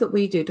stuff that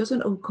we do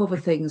doesn't uncover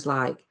things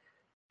like,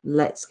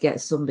 let's get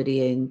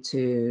somebody in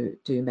to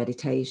do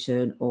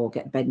meditation, or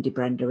get Bendy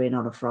Brenda in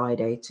on a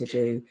Friday to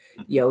do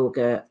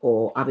yoga,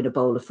 or having a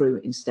bowl of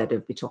fruit instead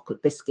of the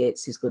chocolate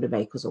biscuits is going to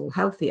make us all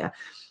healthier.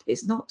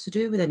 It's not to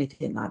do with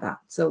anything like that.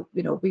 So,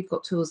 you know, we've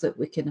got tools that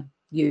we can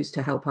use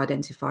to help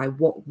identify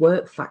what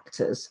work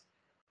factors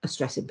are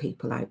stressing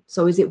people out.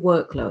 So is it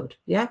workload?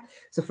 Yeah.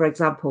 So for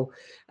example,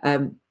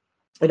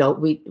 you know,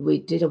 we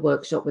did a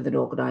workshop with an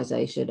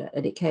organisation,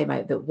 and it came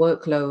out that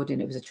workload,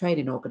 and it was a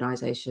training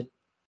organisation,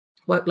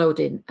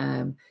 workloading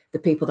the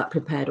people that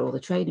prepared all the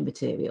training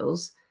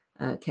materials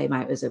came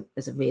out as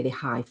a really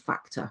high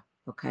factor.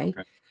 Okay.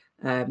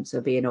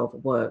 So being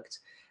overworked.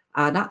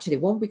 And actually,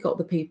 when we got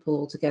the people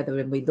all together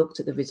and we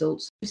looked at the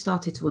results, we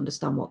started to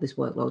understand what this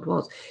workload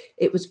was.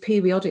 It was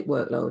periodic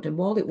workload, and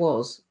all it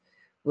was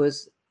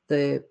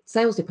the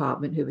sales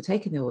department, who were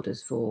taking the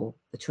orders for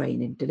the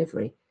training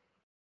delivery,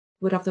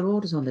 would have their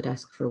orders on the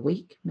desk for a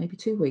week, maybe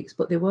 2 weeks,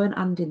 but they weren't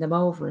handing them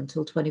over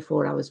until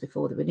 24 hours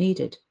before they were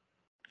needed.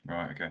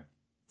 Right. Okay.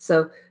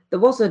 So there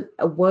wasn't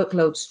a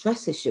workload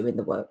stress issue in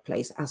the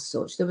workplace as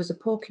such. There was a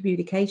poor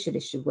communication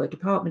issue where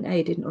Department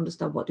A didn't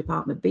understand what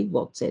Department B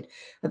wanted.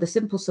 And the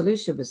simple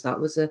solution was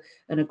an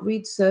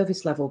agreed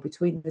service level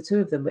between the two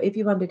of them. But if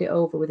you handed it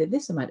over within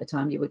this amount of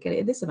time, you would get it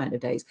in this amount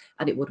of days,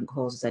 and it wouldn't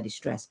cause us any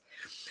stress.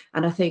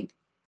 And I think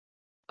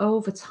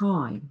over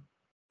time,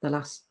 the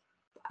last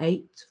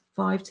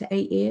 5 to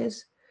 8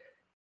 years,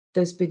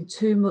 there's been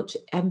too much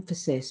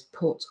emphasis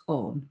put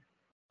on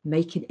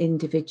making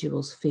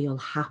individuals feel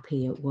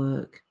happy at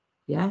work,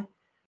 yeah,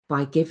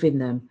 by giving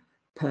them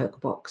perk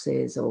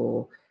boxes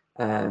or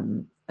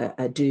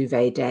a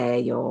duvet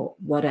day or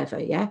whatever,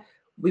 yeah,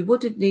 We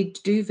wouldn't need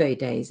duvet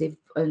days if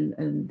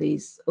and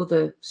these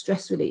other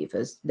stress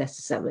relievers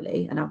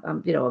necessarily. And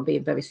I'm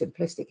being very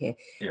simplistic here.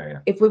 Yeah.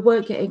 If we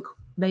weren't getting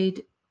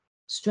made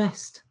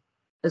stressed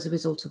as a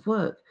result of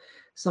work.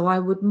 So I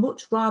would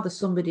much rather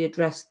somebody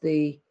address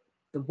the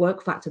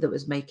work factor that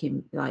was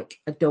making, like,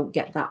 I don't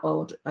get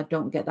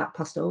that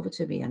passed over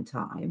to me in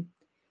time.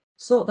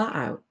 Sort that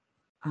out,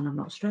 and I'm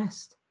not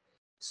stressed.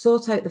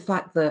 Sort out the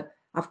fact that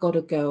I've got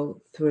to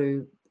go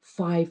through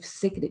 5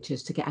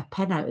 signatures to get a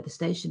pen out of the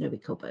stationery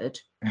cupboard.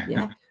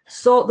 Yeah.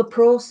 Sort the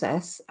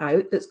process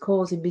out that's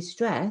causing me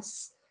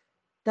stress,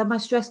 then my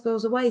stress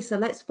goes away. So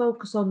let's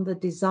focus on the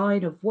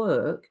design of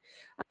work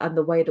and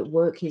the way that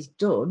work is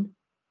done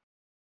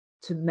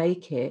to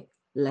make it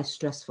less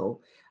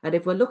stressful. And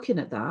if we're looking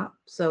at that,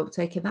 so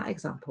taking that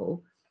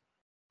example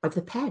of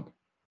the pen,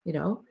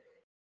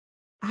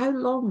 how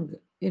long,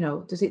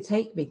 does it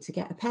take me to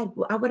get a pen?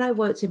 When I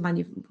worked in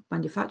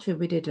manufacturing,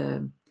 we did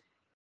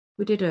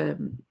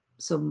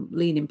some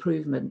lean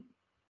improvement,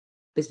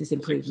 business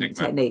improvement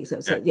techniques.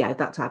 So yeah,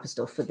 that type of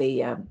stuff for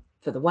the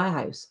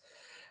warehouse.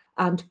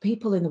 And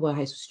people in the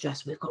warehouse were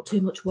stressed. We've got too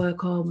much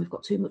work on. We've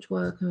got too much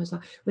work. And I was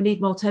like, we need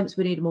more temps.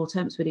 We need more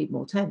temps. We need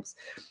more temps.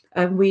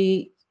 And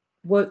we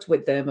worked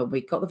with them, and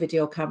we got the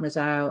video cameras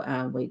out,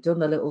 and we'd done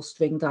the little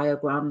string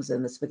diagrams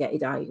and the spaghetti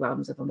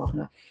diagrams of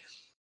them.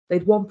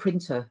 They'd one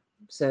printer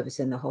service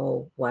in the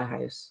whole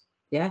warehouse.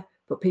 Yeah.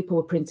 But people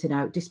were printing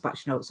out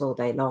dispatch notes all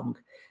day long.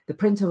 The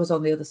printer was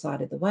on the other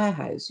side of the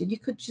warehouse, and you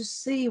could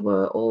just see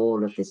where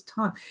all of this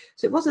time.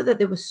 So it wasn't that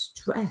they were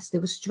stressed. They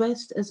were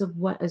stressed as a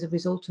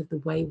result of the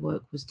way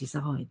work was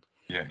designed.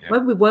 Yeah.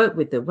 When we worked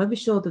with them, when we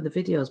showed them the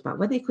videos back,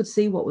 when they could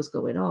see what was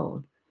going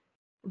on,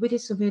 we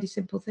did some really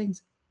simple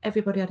things.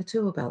 Everybody had a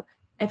tool belt.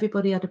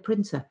 Everybody had a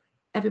printer.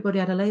 Everybody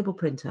had a label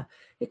printer.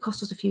 It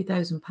cost us a few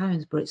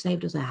 £1,000s, but it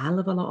saved us a hell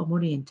of a lot of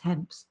money in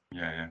temps.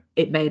 Yeah.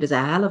 It made us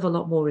a hell of a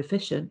lot more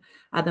efficient.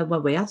 And then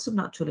when we had some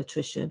natural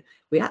attrition,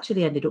 we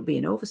actually ended up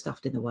being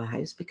overstaffed in the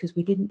warehouse because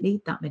we didn't need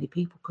that many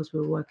people because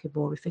we were working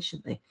more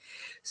efficiently.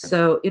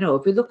 So,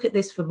 if we look at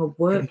this from a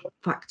work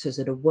factors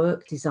and a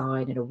work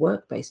design and a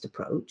work-based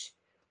approach,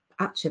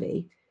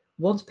 actually,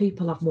 once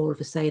people have more of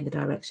a say in the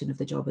direction of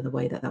the job and the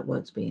way that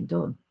work's being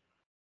done,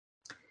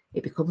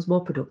 it becomes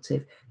more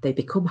productive. They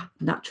become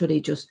naturally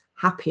just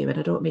happier. And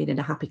I don't mean in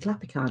a happy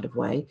clappy kind of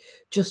way,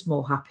 just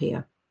more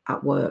happier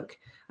at work.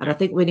 And I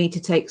think we need to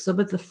take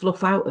some of the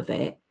fluff out of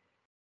it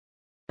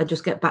and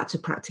just get back to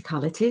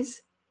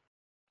practicalities,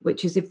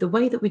 which is if the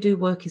way that we do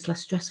work is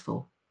less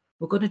stressful,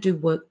 we're going to do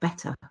work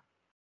better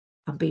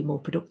and be more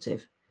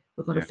productive.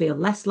 We're going to feel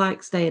less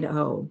like staying at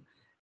home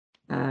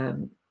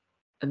and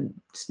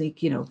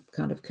sneak,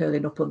 kind of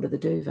curling up under the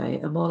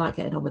duvet, and more like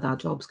getting on with our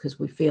jobs because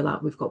we feel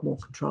like we've got more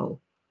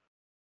control.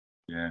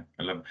 Yeah,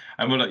 I love it.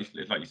 And well,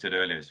 like you said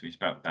earlier, so it's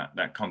about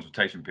that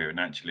consultation period. And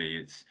actually,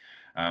 it's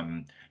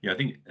I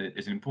think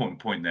it's an important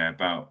point there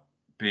about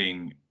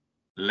being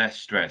less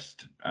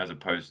stressed as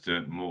opposed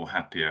to more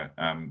happier.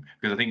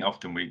 Because I think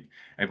often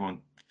everyone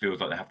feels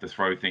like they have to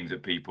throw things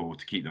at people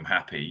to keep them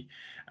happy,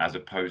 as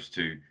opposed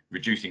to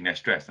reducing their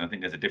stress. And I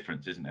think there's a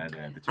difference, isn't there,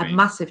 between a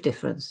massive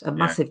difference,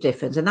 massive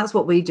difference. And that's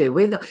what we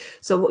do.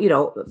 So,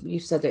 you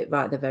said it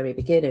right at the very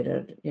beginning,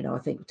 and, I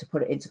think to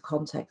put it into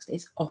context,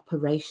 it's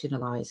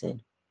operationalizing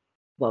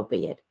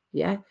well-being.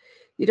 Yeah.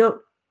 You don't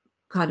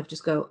kind of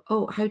just go,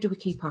 oh, how do we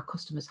keep our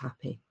customers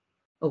happy?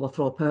 Oh, we'll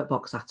throw a perk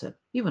box at them.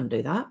 You wouldn't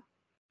do that.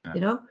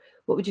 Yeah.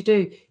 What would you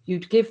do?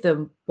 You'd give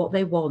them what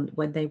they want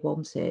when they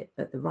want it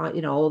at the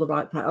right, all the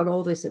right price, and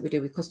all this that we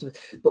do with customers.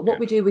 But what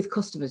we do with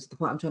customers, the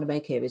point I'm trying to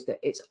make here is that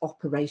it's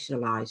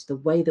operationalized. The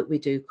way that we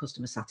do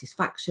customer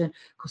satisfaction,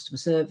 customer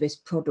service,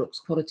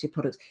 products, quality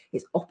products,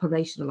 it's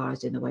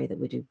operationalized in the way that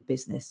we do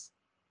business.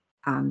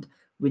 And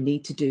we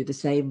need to do the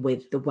same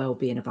with the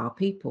well-being of our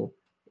people.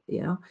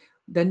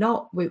 They're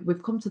not,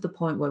 we've come to the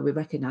point where we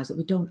recognize that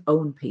we don't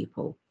own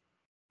people.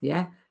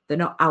 Yeah. They're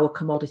not our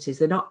commodities.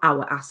 They're not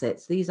our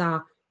assets. These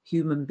are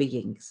human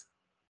beings,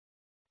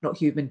 not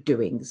human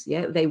doings.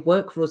 Yeah. They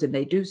work for us and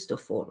they do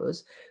stuff for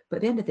us. But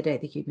at the end of the day,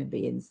 they're human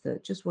beings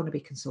that just want to be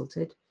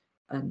consulted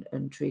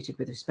and treated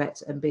with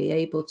respect and be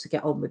able to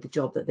get on with the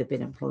job that they've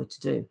been employed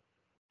to do.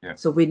 Yeah.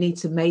 So we need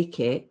to make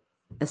it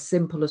as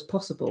simple as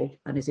possible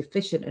and as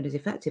efficient and as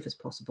effective as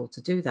possible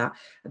to do that.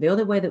 And the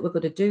other way that we're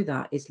going to do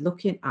that is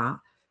looking at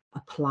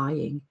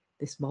applying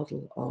this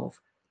model of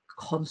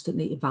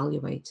constantly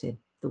evaluating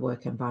the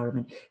work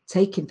environment,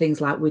 taking things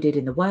like we did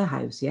in the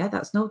warehouse. Yeah,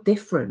 that's no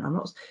different. I'm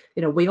not,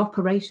 we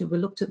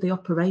looked at the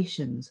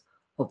operations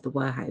of the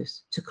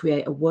warehouse to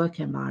create a work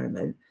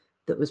environment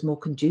that was more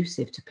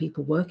conducive to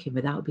people working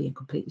without being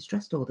completely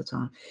stressed all the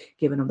time,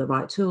 giving them the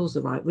right tools,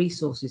 the right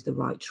resources, the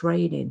right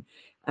training.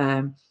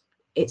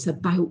 It's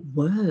about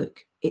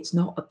work. It's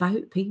not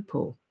about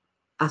people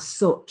as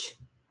such,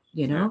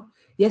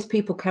 Yes,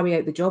 people carry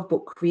out the job,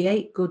 but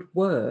create good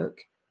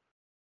work.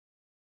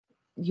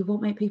 You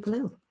won't make people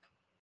ill.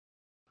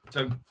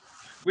 So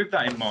with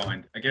that in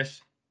mind, I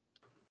guess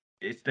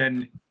it's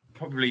then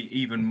probably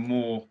even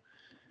more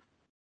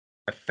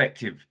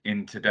effective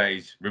in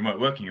today's remote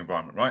working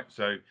environment, right?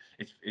 So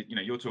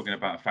you're talking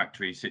about a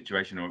factory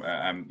situation, or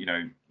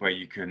where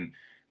you can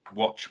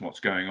watch what's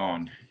going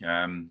on.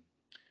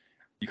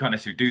 You can't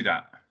necessarily do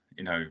that,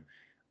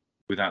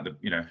 without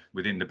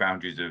within the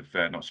boundaries of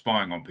not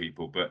spying on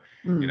people, but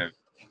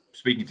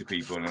speaking to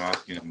people and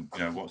asking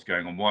them, what's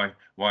going on, why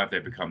have they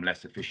become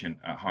less efficient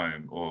at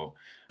home, or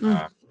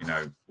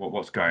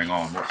what's going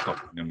on, what's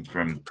stopping them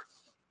from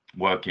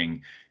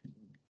working,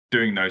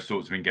 doing those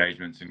sorts of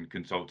engagements and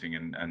consulting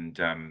and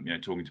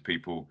talking to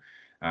people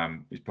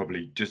is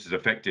probably just as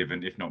effective,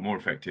 and if not more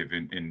effective,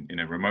 in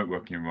a remote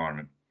working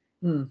environment.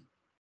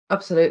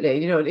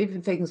 Absolutely.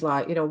 Even things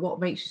like, what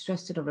makes you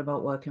stressed in a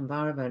remote work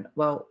environment?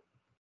 Well,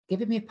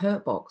 giving me a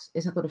perk box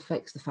isn't going to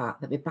fix the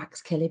fact that my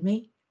back's killing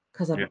me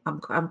because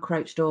I'm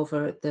crouched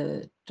over at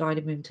the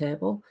dining room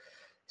table.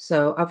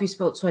 So have you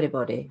spoke to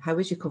anybody? How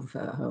is your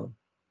comfort at home?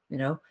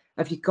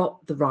 Have you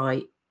got the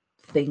right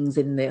things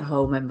in the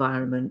home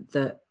environment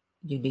that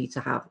you need to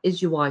have?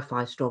 Is your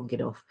Wi-Fi strong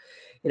enough?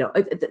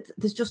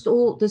 There's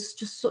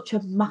just such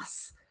a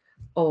mass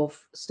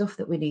of stuff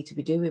that we need to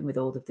be doing with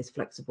all of this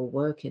flexible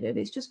working, and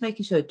it's just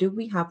making sure, do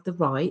we have the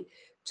right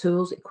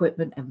tools,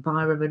 equipment,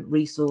 environment,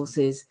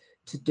 resources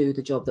to do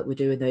the job that we're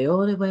doing? The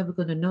only way we're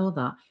going to know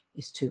that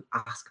is to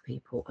ask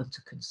people and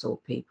to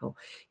consult people.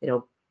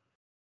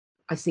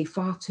 I see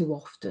far too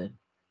often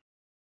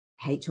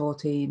HR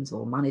teams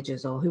or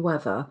managers or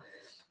whoever,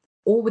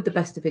 all with the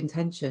best of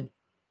intention,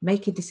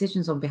 making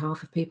decisions on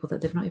behalf of people that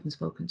they've not even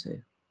spoken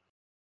to.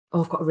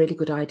 Oh, I've got a really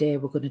good idea,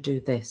 we're going to do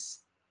this.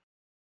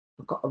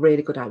 I've got a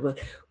really good idea.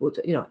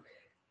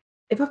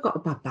 If I've got a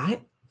bad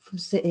back from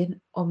sitting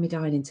on my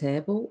dining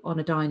table on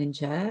a dining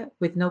chair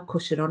with no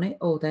cushion on it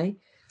all day,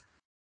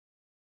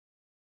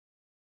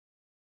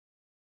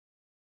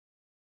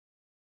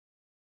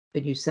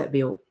 and you set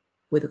me up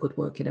with a good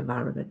working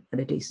environment and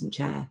a decent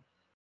chair,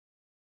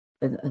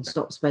 and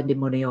stop spending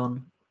money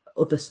on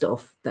other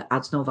stuff that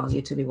adds no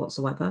value to me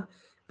whatsoever.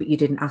 But you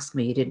didn't ask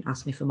me. You didn't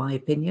ask me for my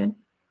opinion.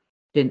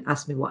 Didn't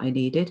ask me what I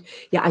needed.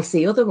 Yeah, I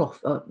see other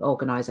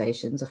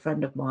organisations. A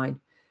friend of mine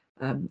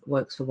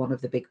works for one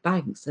of the big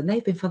banks, and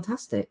they've been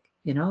fantastic.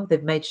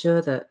 They've made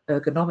sure that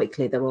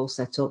ergonomically they're all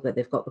set up, that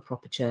they've got the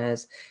proper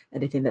chairs,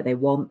 anything that they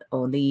want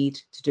or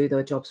need to do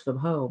their jobs from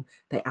home,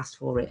 they asked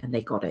for it and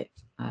they got it.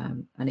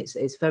 And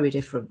it's very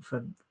different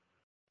from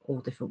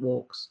all different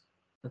walks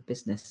of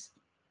business.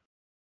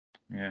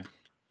 Yeah.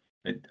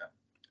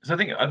 So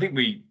I think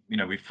we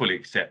fully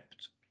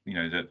accept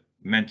that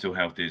mental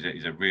health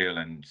is a real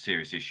and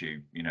serious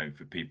issue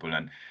for people,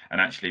 and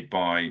actually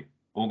by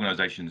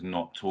organizations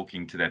not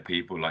talking to their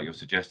people like you're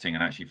suggesting,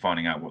 and actually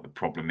finding out what the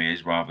problem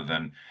is, rather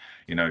than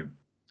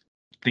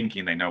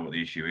thinking they know what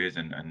the issue is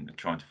and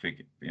trying to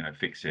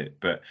fix it,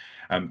 but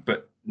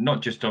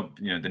not just on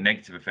the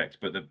negative effects,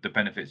 but the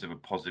benefits of a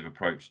positive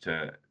approach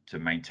to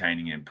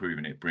maintaining and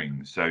improving it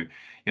brings. So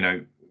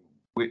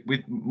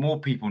with more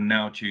people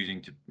now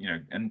choosing to,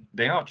 and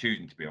they are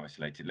choosing to be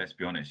isolated, let's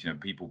be honest,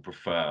 people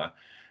prefer,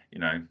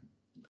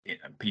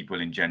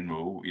 people in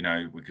general,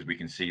 because we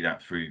can see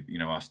that through,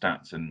 our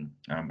stats and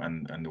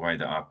the way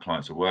that our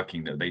clients are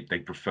working, that they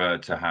prefer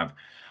to have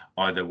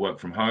either work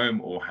from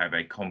home or have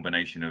a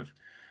combination of,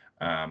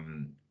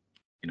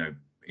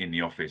 in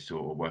the office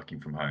or working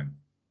from home.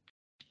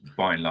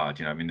 By and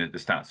large, I mean, the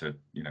stats are,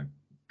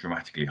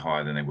 dramatically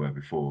higher than they were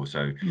before.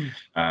 So,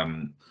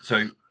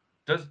 so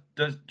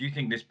do you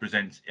think this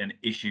presents an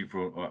issue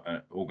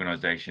for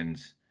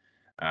organizations,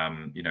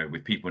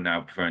 with people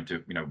now preferring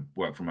to,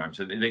 work from home?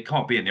 So they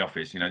can't be in the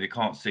office, they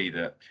can't see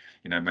that,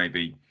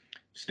 maybe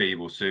Steve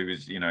or Sue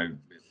is, a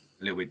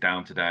little bit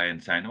down today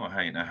and saying, oh,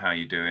 hey, how are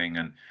you doing?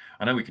 And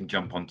I know we can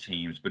jump on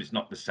Teams, but it's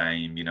not the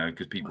same,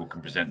 because people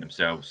can present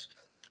themselves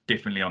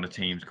differently on a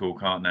Teams call,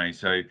 can't they?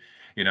 So,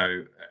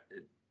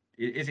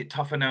 is it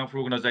tougher now for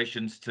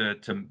organizations to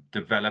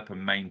develop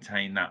and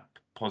maintain that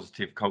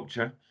positive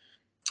culture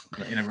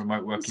in a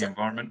remote working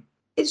environment?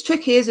 It's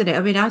tricky, isn't it? I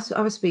mean, I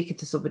was speaking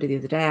to somebody the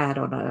other day I had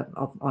on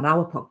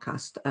our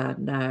podcast,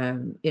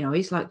 and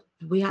he's like,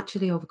 we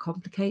actually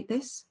overcomplicate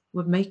this.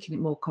 We're making it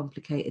more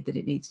complicated than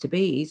it needs to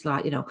be. He's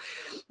like,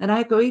 and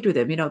I agreed with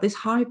him. This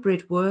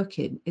hybrid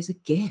working is a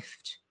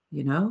gift.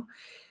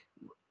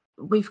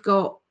 We've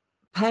got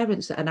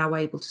parents that are now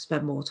able to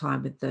spend more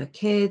time with their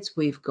kids.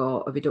 We've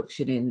got a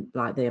reduction in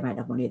like the amount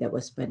of money that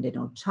we're spending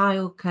on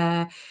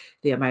childcare,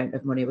 the amount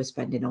of money we're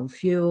spending on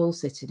fuel,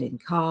 sitting in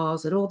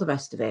cars, and all the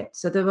rest of it.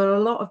 So there are a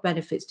lot of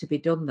benefits to be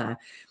done there.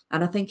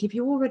 And I think if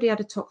you already had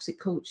a toxic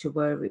culture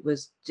where it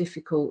was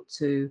difficult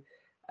to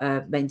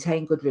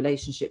maintain good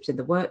relationships in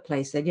the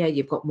workplace, then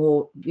you've got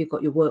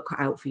your work cut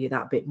out for you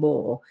that bit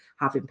more,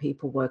 having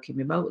people working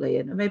remotely.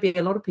 And maybe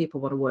a lot of people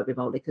want to work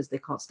remotely because they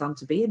can't stand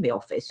to be in the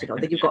office.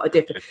 Then you've got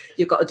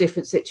a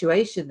different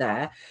situation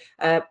there.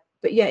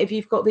 But yeah, if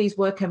you've got these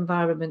work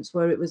environments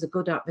where it was a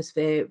good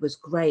atmosphere, it was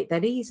great,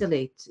 then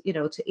easily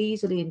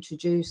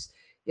introduce,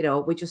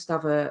 we just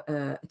have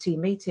a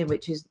team meeting,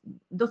 which is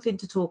nothing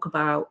to talk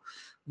about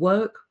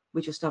work.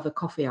 We just have a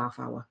coffee half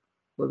hour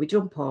where we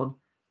jump on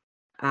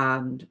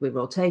and we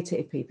rotate it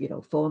if people, you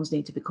know, phones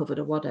need to be covered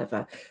or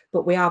whatever.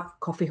 But we have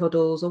coffee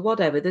huddles or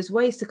whatever. There's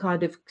ways to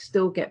kind of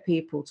still get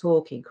people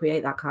talking,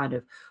 create that kind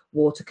of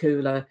water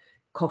cooler,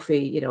 coffee,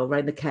 you know,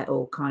 around the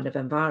kettle kind of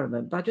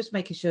environment by just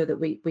making sure that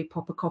we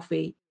pop a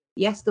coffee.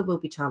 Yes, there will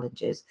be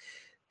challenges,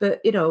 but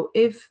you know,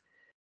 if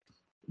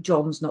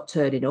John's not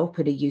turning up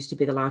and he used to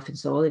be the life and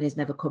soul and he's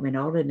never coming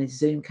on and his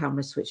Zoom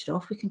camera switched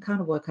off, we can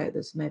kind of work out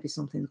there's maybe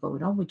something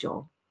going on with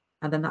John.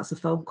 And then that's a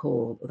phone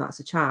call, or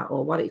that's a chat,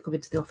 or why don't you come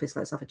into the office?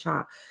 Let's have a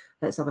chat.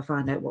 Let's have a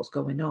find out what's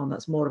going on.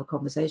 That's more of a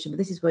conversation. But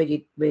this is where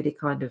you really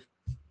kind of,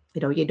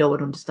 you know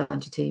and understand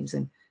your teams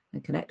and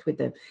connect with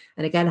them.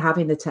 And again,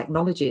 having the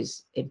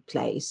technologies in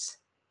place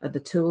and the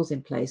tools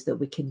in place that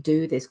we can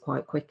do this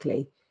quite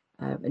quickly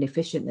and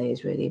efficiently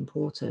is really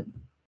important.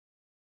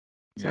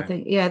 So I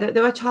think,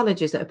 there are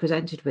challenges that are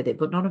presented with it,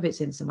 but none of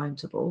it's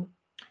insurmountable.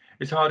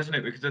 It's hard, isn't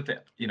it? Because I think,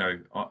 you know,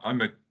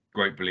 I'm a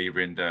great believer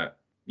in that,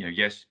 you know,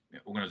 yes,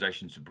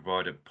 organizations should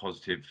provide a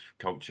positive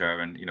culture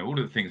and, you know, all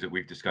of the things that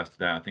we've discussed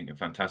today, I think are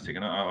fantastic.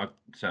 And I've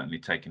certainly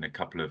taken a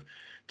couple of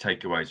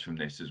takeaways from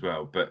this as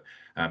well, but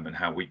and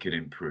how we could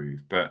improve.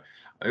 But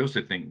I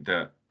also think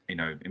that, you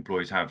know,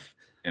 employees have,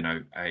 you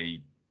know, a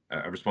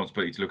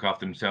responsibility to look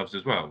after themselves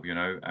as well, you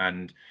know,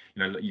 and,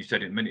 you know, you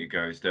said it a minute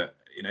ago, is that,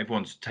 you know,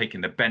 everyone's taking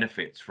the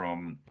benefits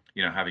from,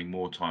 you know, having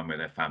more time with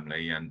their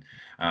family. And,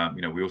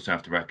 you know, we also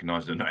have to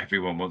recognize that not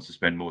everyone wants to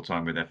spend more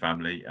time with their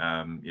family.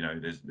 You know,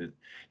 there's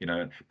you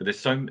know, but there's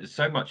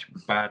so much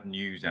bad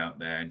news out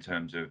there in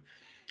terms of,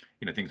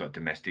 you know, things like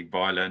domestic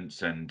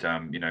violence and,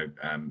 you know,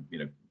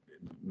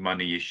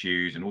 money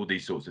issues and all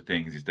these sorts of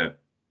things, is that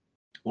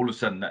all of a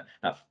sudden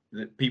that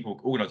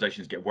people,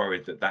 organizations get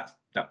worried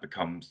that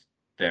becomes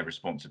their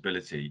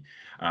responsibility.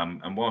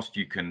 And whilst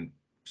you can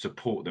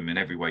support them in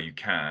every way you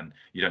can,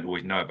 you don't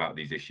always know about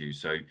these issues.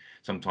 So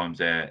sometimes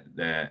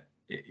there's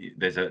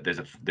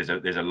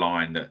a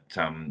line that,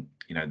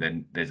 you know,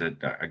 then there's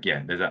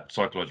that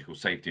psychological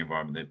safety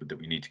environment that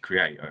we need to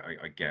create.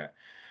 I get,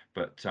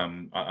 but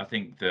I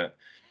think that,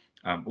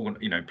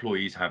 you know,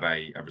 employees have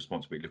a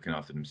responsibility looking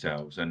after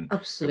themselves. And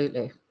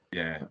Absolutely.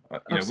 yeah, you know,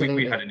 we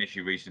Absolutely. had an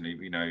issue recently,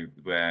 you know,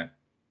 where,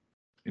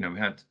 you know, we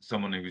had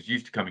someone who was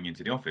used to coming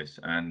into the office,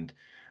 and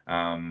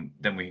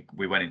then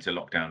we went into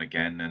lockdown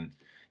again, and,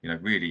 you know,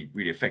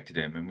 really affected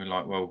him. And we're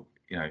like, well,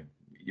 you know,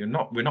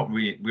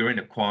 we're in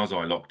a quasi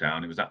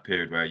lockdown. It was that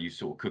period where you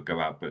sort of could go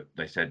out, but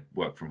they said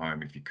work from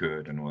home if you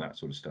could and all that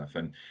sort of stuff.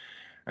 And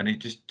he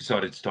just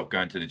decided to stop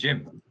going to the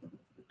gym.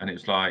 And it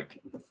was like,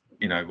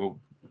 you know, well,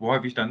 why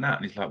have you done that?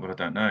 And he's like, well, I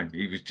don't know.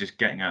 He was just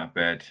getting out of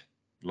bed,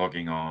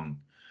 logging on,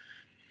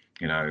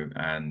 you know,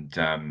 and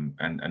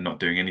not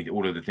doing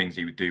all of the things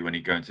he would do when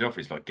he'd go into the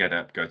office, like get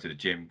up, go to the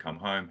gym, come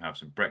home, have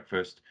some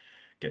breakfast,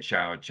 get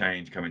showered,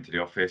 change, come into the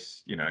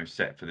office, you know,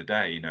 set for the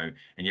day, you know.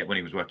 And yet when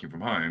he was working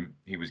from home,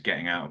 he was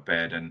getting out of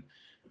bed and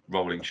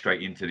rolling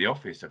straight into the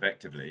office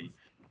effectively,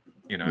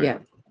 you know. Yeah.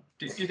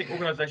 Do you think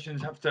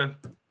organizations have to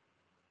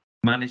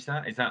manage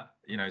that? Is that,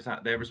 you know, is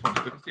that their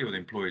responsibility or the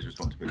employer's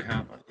responsibility?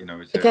 How, you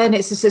know, is there... Again,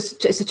 it's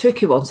a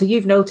tricky one. So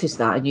you've noticed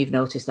that, and you've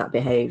noticed that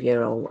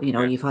behaviour, or, you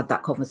know, you've had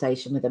that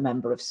conversation with a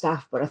member of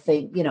staff. But I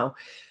think, you know,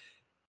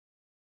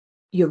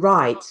 you're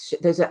right.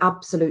 There's an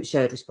absolute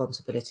shared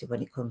responsibility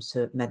when it comes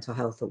to mental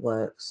health at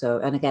work. So,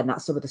 and again,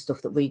 that's some of the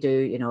stuff that we do,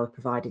 you know,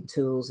 providing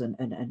tools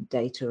and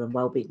data and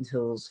wellbeing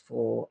tools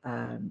for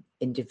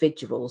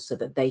individuals so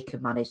that they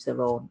can manage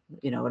their own,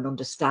 you know, and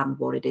understand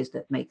what it is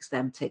that makes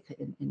them tick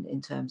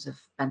in terms of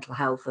mental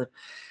health and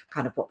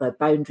kind of what their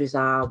boundaries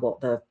are,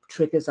 what their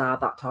triggers are,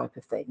 that type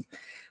of thing.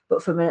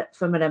 But from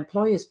an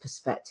employer's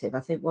perspective, I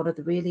think one of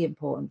the really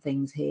important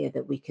things here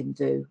that we can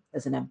do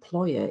as an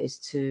employer is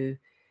to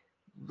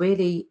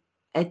really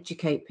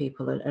educate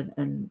people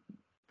and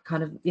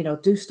kind of, you know,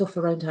 do stuff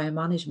around time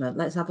management.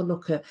 Let's have a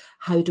look at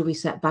how do we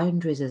set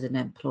boundaries as an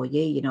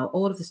employee. You know,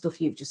 all of the stuff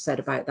you've just said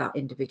about that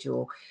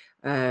individual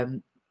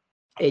in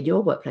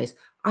your workplace,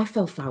 I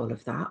fell foul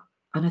of that.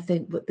 And I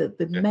think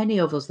that many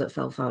of us that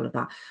fell foul of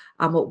that.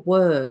 I'm at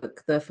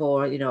work,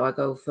 therefore, you know, I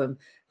go from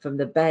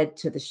the bed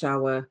to the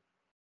shower,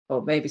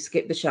 or maybe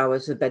skip the shower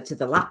to the bed to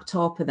the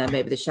laptop, and then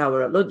maybe the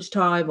shower at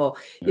lunchtime, or,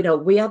 you know,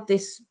 we had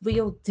this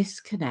real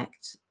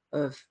disconnect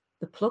of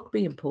the plug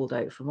being pulled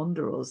out from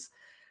under us,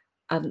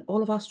 and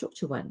all of our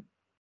structure went.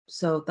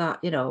 So that,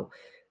 you know,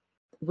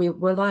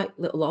 we're like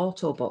little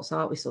Autobots,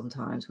 aren't we?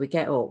 Sometimes we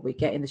get up, we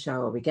get in the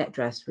shower, we get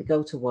dressed, we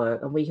go to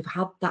work, and we have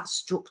had that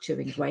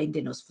structure ingrained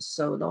in us for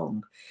so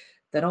long.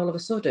 Then all of a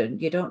sudden,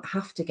 you don't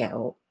have to get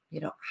up, you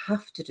don't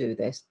have to do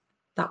this.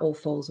 That all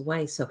falls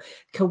away. So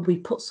can we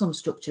put some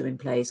structure in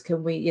place?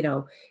 Can we, you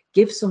know,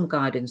 give some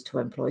guidance to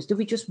employees? Do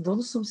we just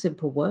run some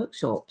simple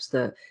workshops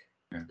that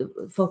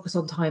focus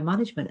on time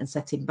management and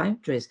setting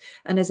boundaries?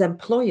 And as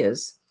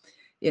employers,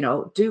 you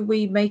know, do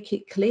we make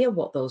it clear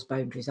what those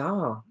boundaries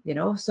are? You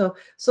know, so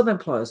some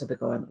employers will be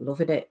going,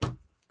 loving it,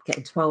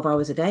 getting 12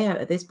 hours a day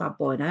out of this bad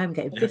boy now. I'm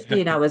getting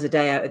 15 hours a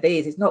day out of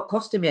these. It's not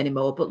costing me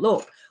anymore. But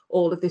look,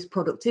 all of this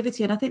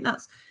productivity. And I think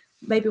that's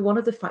maybe one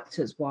of the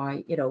factors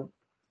why, you know,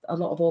 a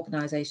lot of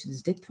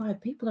organizations did thrive.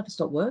 People never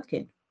stopped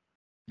working.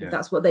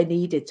 That's what they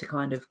needed to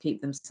kind of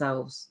keep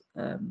themselves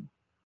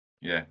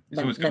yeah, it's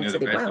always going to be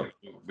the mentally best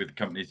well. with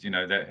companies, that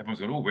everyone's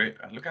going,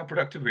 oh, look how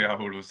productive we are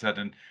all of a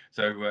sudden.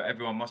 So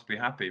everyone must be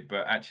happy,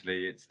 but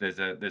actually, there's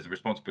a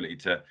responsibility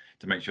to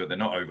make sure they're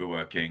not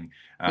overworking,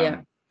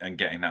 Yeah, and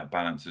getting that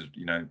balance, as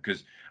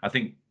because I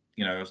think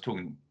I was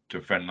talking to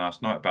a friend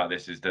last night about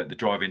this, is that the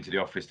drive into the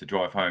office to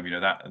drive home,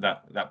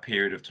 that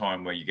period of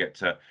time where you get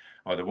to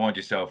either wind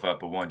yourself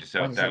up or wind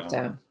yourself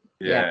down.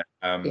 Yeah,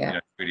 Yeah,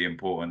 really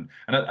important.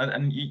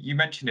 And you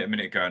mentioned it a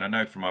minute ago, and I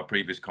know from our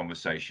previous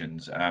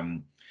conversations,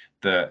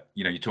 that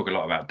you talk a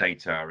lot about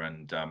data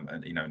and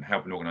and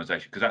helping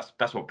organization, because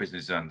that's what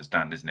businesses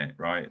understand, isn't it?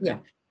 Right? Yeah.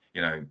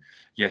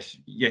 Yes,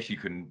 you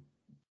can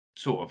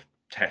sort of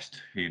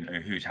test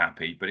who's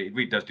happy, but it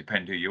really does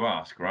depend who you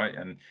ask, right?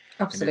 And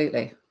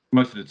Absolutely.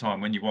 most of the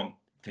time, when you want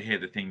to hear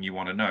the thing you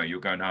want to know, you'll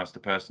go and ask the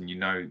person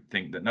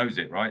think that knows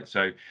it, right?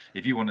 So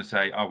if you want to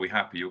say, "Are we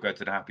happy?" You'll go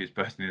to the happiest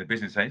person in the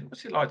business, and say,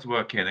 "What's it like to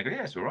work here?" And they go,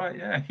 "Yeah, it's all right,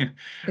 yeah." uh,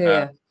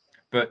 Yeah.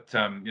 but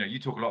you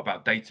talk a lot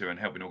about data and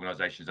helping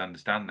organisations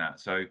understand that.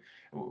 So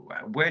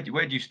where do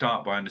you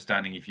start by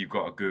understanding if you've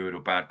got a good or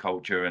bad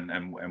culture,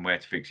 and where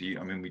to fix it?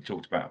 I mean, we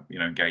talked about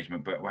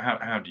engagement, but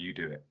how do you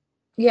do it?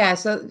 Yeah,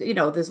 so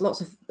there's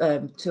lots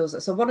of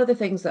tools. So one of the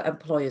things that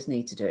employers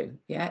need to do,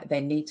 they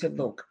need to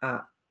look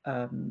at.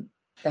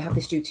 They have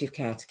this duty of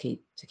care to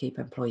keep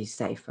employees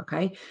safe,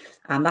 okay?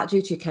 And that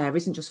duty of care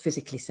isn't just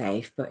physically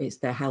safe, but it's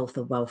the health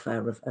and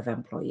welfare of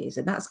employees.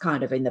 And that's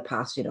kind of in the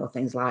past,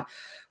 things like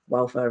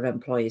welfare of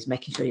employees,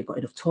 making sure you've got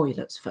enough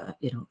toilets for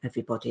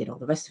everybody and all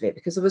the rest of it,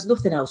 because there was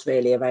nothing else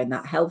really around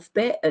that health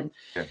bit, and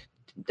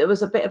there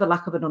was a bit of a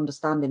lack of an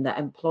understanding that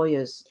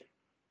employers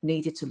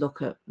needed to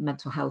look at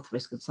mental health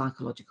risk and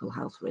psychological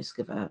health risk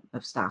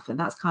of staff, and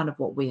that's kind of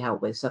what we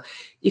help with. So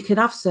you can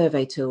have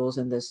survey tools,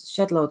 and there's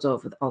shed loads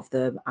of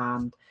them,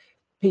 and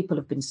people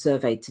have been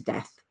surveyed to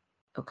death,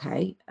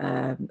 okay,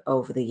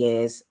 over the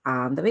years.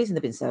 And the reason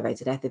they've been surveyed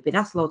to death, they've been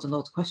asked loads and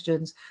loads of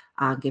questions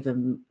and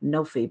given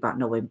no feedback,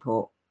 no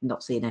input,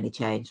 not seeing any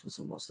change.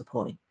 So what's the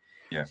point?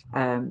 Yeah.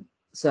 And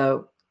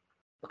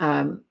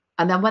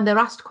then when they're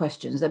asked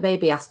questions, they may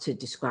be asked to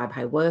describe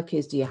how work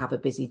is. Do you have a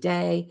busy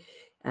day?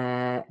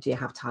 Do you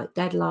have tight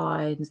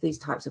deadlines? These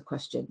types of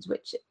questions,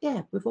 which,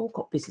 we've all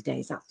got busy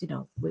days. That's,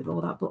 we've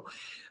all that. But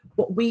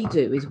what we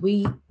do is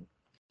we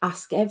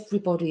ask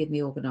everybody in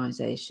the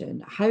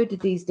organisation, how did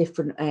these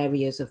different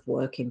areas of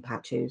work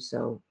impact you?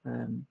 So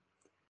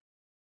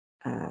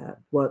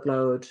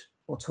workload,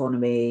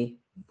 autonomy,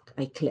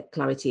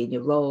 clarity in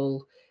your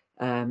role,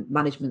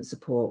 management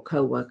support,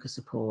 co-worker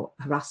support,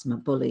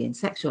 harassment, bullying,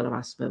 sexual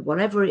harassment,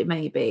 whatever it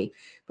may be.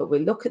 But we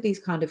look at these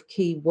kind of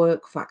key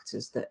work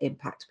factors that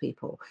impact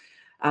people.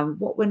 And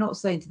what we're not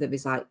saying to them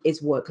is like,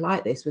 is work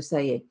like this? We're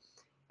saying,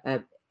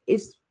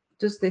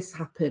 does this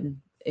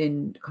happen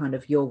in kind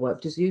of your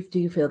work? Do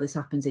you feel this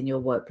happens in your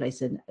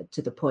workplace, and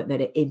to the point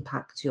that it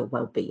impacts your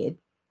well-being?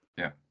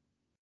 Yeah.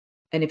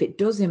 And if it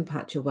does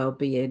impact your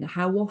well-being,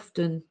 how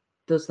often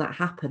does that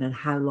happen, and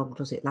how long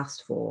does it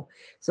last for?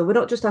 So we're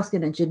not just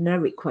asking a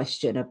generic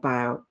question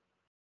about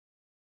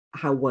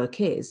how work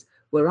is.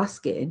 We're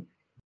asking,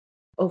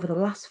 over the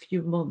last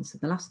few months, in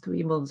the last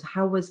 3 months,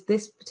 how has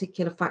this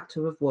particular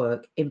factor of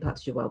work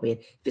impacted your well-being?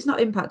 If it's not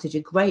impacted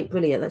you, great,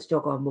 brilliant, let's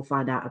jog on, we'll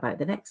find out about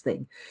the next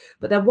thing.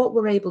 But then what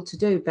we're able to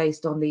do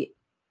based on the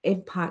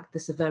impact, the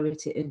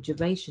severity and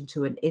duration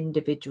to an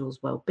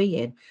individual's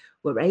well-being,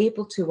 we're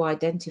able to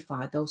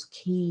identify those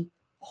key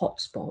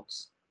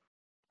hotspots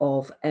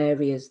of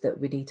areas that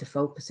we need to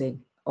focus in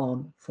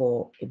on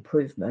for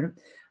improvement.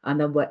 And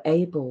then we're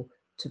able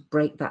to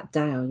break that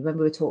down.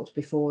 Remember, we talked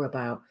before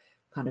about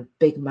kind of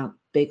big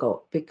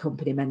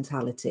company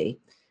mentality,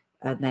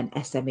 and then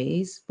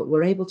SMEs, but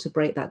we're able to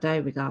break that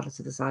down regardless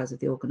of the size of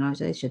the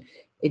organization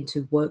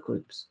into work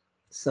groups.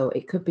 So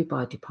it could be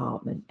by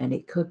department, and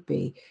it could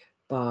be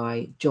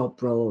by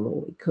job role,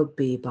 or it could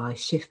be by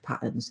shift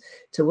patterns,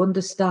 to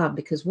understand,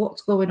 because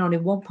what's going on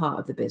in one part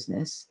of the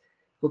business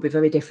will be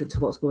very different to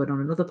what's going on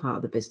in another part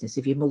of the business.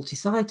 If you're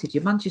multi-sited,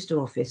 your Manchester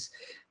office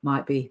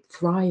might be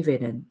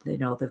thriving, and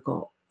they've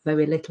got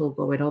very little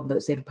going on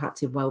that's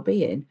impacting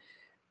well-being.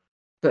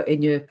 But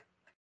in your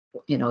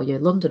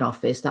London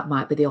office, that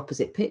might be the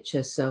opposite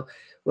picture. So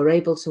we're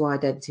able to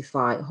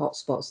identify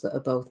hotspots that are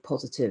both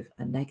positive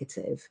and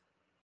negative.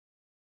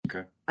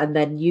 Okay. And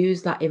then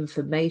use that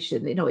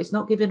information. It's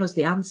not giving us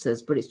the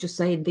answers, but it's just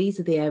saying these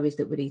are the areas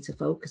that we need to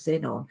focus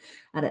in on.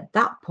 And at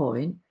that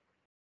point,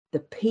 the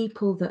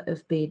people that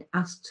have been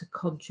asked to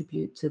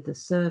contribute to the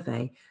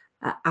survey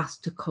are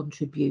asked to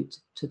contribute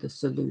to the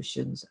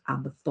solutions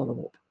and the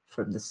follow-up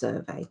from the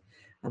survey.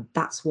 And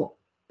that's what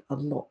a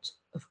lot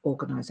of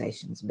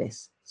organisations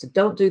miss. So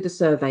don't do the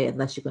survey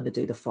unless you're going to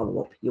do the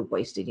follow-up. You're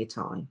wasting your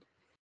time.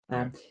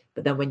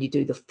 But then when you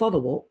do the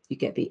follow-up, you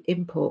get the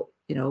input,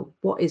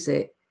 what is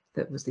it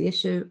that was the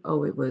issue?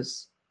 Oh, it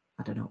was,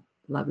 I don't know,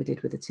 like we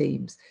did with the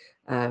teams,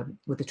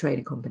 with the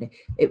training company,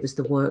 it was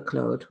the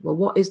workload. Well,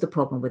 what is the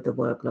problem with the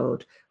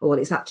workload? Oh, well,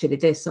 it's actually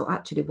this. So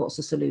actually, what's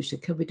the solution?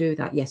 Can we do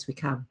that? Yes, we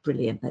can.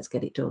 Brilliant. Let's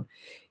get it done.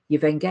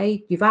 You've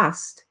engaged, you've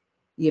asked,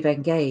 you've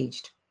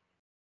engaged,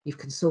 you've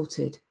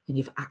consulted, and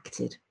you've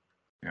acted.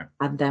 Yeah.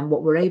 And then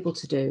what we're able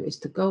to do is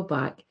to go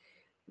back,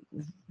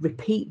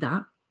 repeat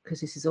that,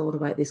 because this is all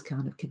about this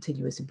kind of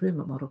continuous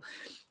improvement model.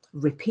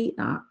 Repeat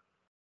that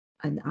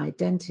and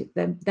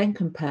then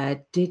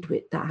compare, did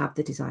that have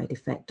the desired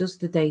effect? Does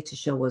the data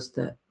show us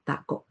that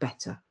that got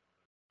better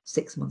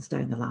 6 months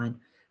down the line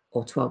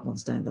or 12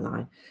 months down the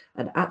line?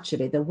 And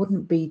actually there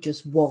wouldn't be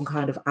just one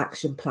kind of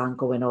action plan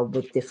going on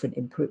with different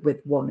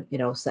with one, you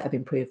know, set of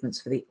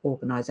improvements for the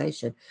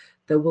organization.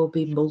 There will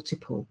be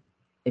multiple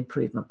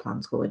improvement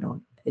plans going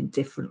on in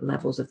different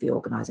levels of the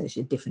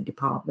organization, different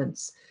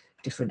departments,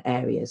 different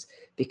areas,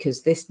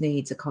 because this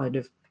needs a kind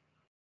of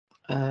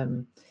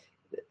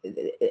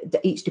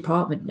each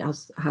department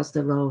has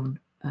their own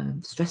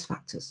stress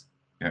factors.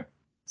 Yeah.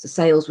 So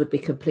sales would be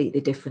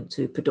completely different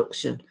to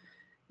production.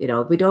 You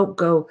know, we don't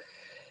go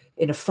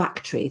in a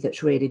factory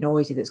that's really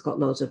noisy, that's got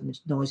loads of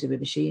noisy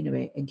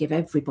machinery, and give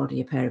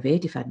everybody a pair of ear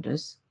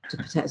defenders to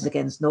protect us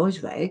against noise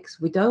regs.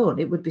 We don't.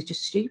 It would be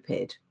just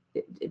stupid.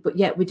 But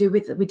yet we do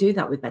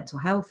that with mental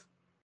health.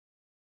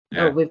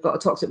 Yeah. Oh, we've got a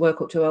toxic work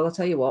culture. Well, I'll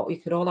tell you what, we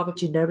could all have a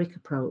generic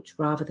approach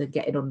rather than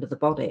getting under the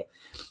bonnet.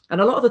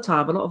 And a lot of the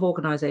time, a lot of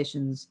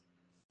organisations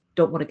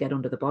don't want to get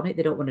under the bonnet.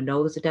 They don't want to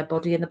know there's a dead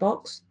body in the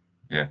box.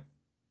 Yeah.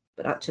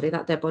 But actually,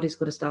 that dead body's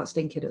going to start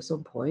stinking at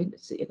some point.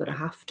 So you're going to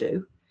have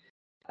to.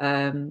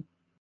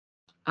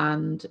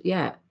 And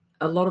yeah,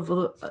 a lot of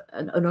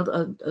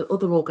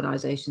other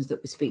organisations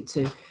that we speak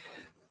to,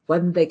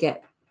 when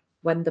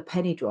the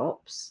penny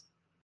drops,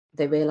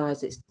 they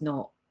realise it's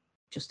not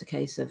just a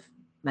case of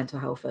mental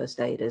health first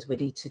aiders. We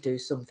need to do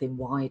something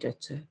wider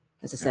to,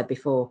 as I said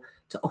before,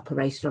 to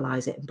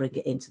operationalise it and bring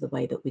it into the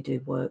way that we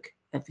do work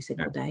every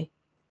single day.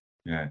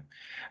 Yeah.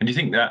 And do you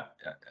think that,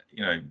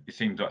 you know, it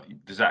seems like,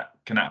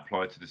 can that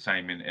apply to the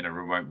same in a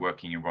remote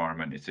working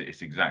environment?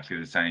 It's exactly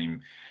the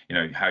same, you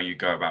know, how you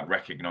go about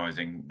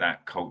recognizing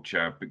that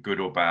culture, but good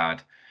or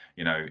bad,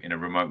 you know, in a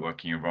remote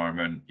working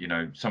environment. You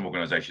know, some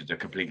organizations are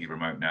completely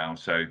remote now,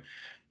 so,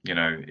 you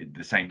know,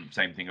 the same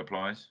thing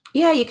applies.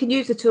 Yeah, you can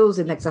use the tools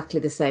in exactly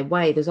the same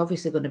way. There's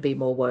obviously going to be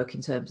more work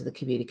in terms of the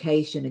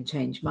communication and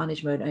change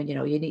management, and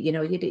you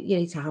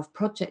need to have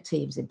project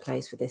teams in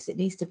place for this. It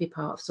needs to be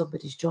part of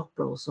somebody's job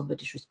role,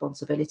 somebody's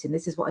responsibility, and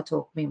this is what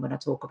I mean when I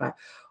talk about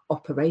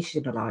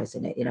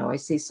operationalizing it. You know, I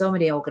see so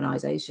many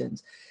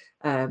organizations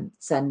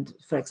send,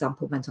 for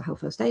example, mental health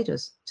first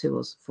aiders to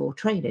us for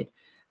training,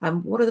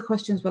 and one of the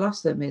questions we'll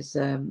ask them is,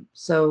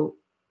 so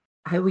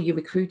how were you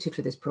recruited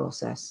for this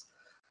process?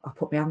 I'll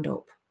put my hand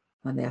up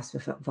when they ask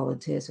for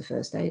volunteers for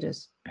first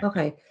aiders.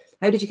 Okay,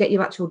 how did you get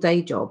your actual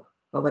day job?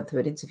 I went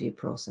through an interview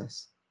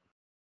process.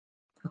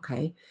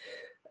 Okay,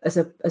 as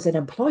an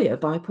employer,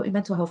 by putting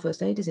mental health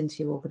first aiders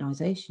into your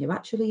organisation, you're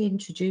actually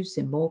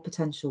introducing more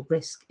potential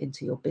risk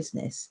into your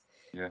business,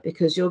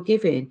 because you're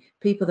giving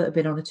people that have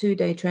been on a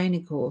 2-day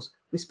training course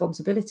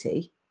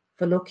responsibility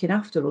for looking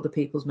after other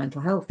people's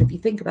mental health. If you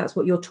think about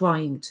what you're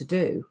trying to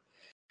do,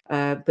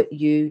 but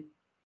you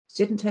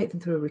didn't take them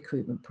through a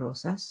recruitment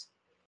process.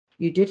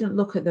 You didn't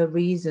look at the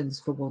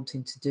reasons for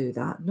wanting to do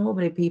that.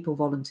 Normally people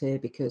volunteer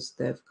because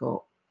they've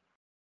got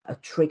a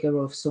trigger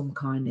of some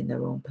kind in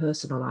their own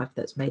personal life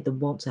that's made them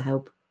want to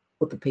help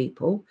other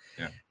people.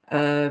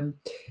 You've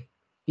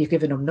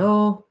given them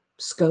no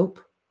scope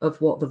of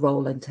what the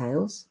role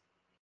entails.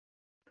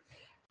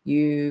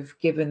 You've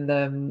given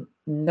them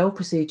no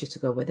procedure to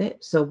go with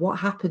it. So what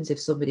happens if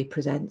somebody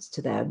presents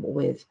to them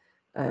with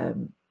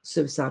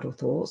suicidal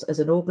thoughts? As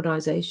an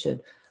organisation,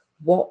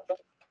 what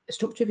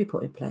structure have you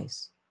put in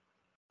place?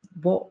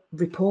 What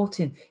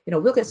reporting? You know,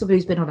 we'll get somebody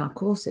who's been on our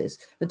courses,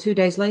 and 2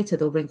 days later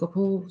they'll ring up,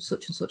 oh,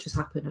 such and such has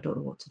happened, I don't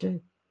know what to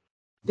do,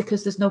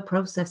 because there's no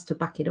process to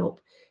back it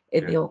up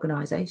in the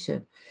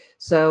organisation.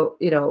 So,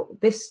 you know,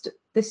 this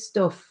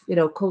stuff, you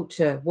know,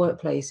 culture,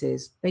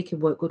 workplaces, making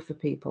work good for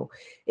people,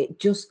 it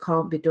just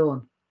can't be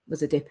done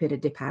as a dip in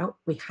and dip out.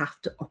 We have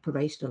to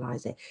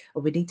operationalise it,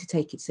 and we need to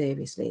take it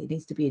seriously. It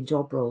needs to be in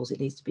job roles, it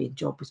needs to be in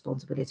job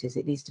responsibilities,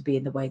 it needs to be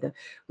in the way that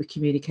we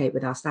communicate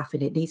with our staff,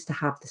 and it needs to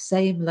have the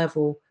same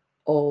level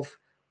of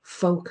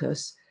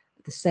focus,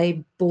 the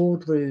same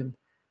boardroom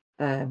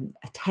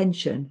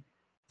attention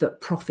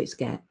that profits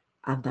get,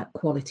 and that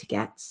quality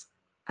gets,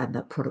 and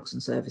that products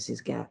and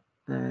services get,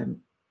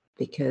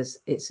 because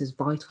it's as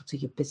vital to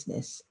your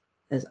business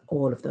as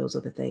all of those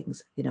other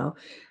things, you know.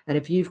 And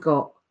if you've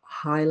got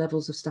high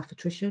levels of staff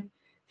attrition,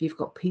 if you've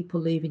got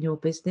people leaving your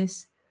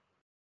business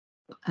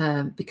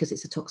because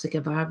it's a toxic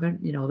environment,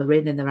 you know, they're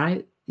in and they're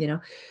out, you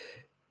know,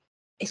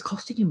 it's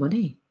costing you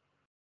money.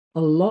 A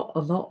lot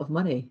of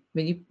money. I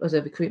mean, you, as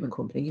a recruitment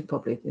company, you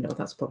probably, you know,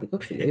 that's probably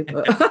good for you,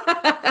 but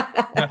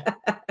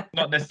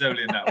not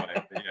necessarily in that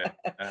way, but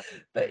yeah.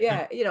 But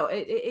yeah, you know,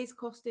 it is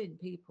costing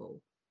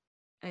people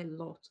a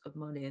lot of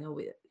money, and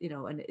you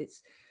know, and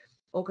it's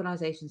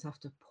organisations have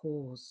to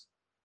pause,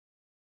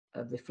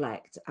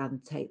 reflect,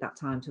 and take that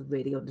time to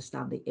really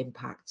understand the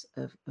impact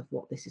of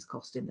what this is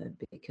costing them,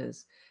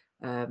 because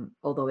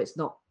although it's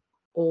not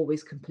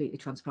always completely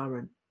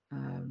transparent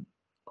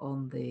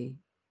on the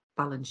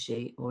balance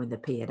sheet or in the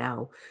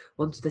P&L,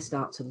 once they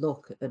start to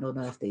look and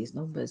unearth these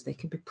numbers, they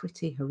can be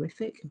pretty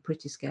horrific and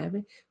pretty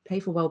scary. Pay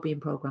for wellbeing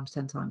programs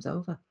 10 times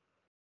over.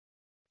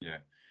 Yeah,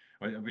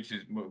 which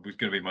is was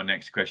going to be my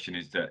next question.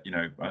 Is that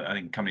I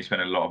think companies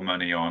spend a lot of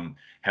money on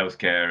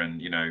healthcare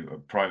and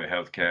private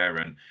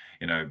healthcare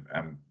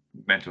and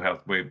mental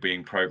health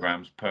wellbeing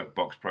programs, perk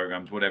box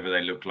programs, whatever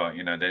they look like.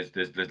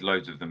 There's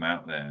loads of them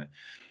out there.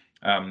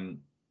 And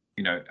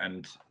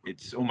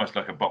it's almost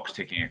like a box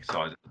ticking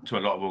exercise to a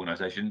lot of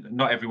organisations.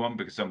 Not everyone,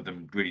 because some of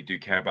them really do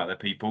care about their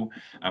people,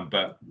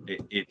 but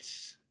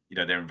it's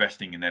they're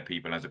investing in their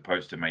people as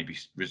opposed to maybe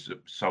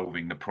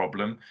solving the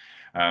problem.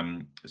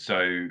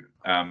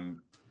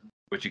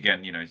 Which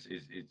again,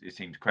 it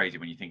seems crazy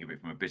when you think of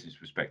it from a business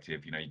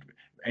perspective.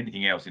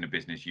 Anything else in a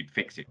business, you'd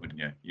fix it, wouldn't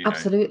you?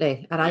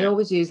 Absolutely. And yeah. I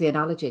always use the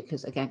analogy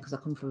because I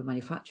come from a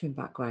manufacturing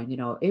background.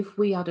 If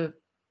we had a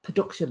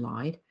production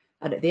line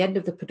and at the end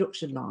of the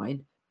production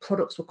line,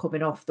 products were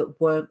coming off that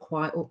weren't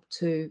quite up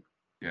to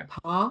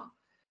par,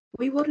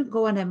 we wouldn't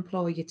go and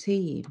employ a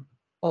team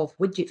of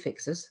widget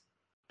fixers.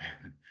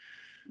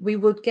 We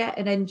would get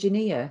an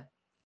engineer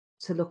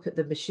to look at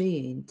the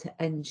machine,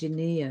 to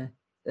engineer,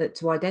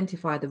 to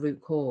identify the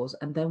root cause,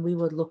 and then we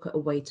would look at a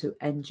way to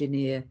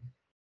engineer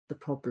the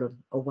problem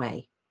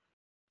away.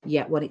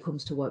 Yet when it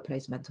comes to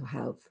workplace mental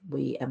health,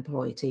 we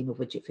employ a team of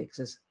widget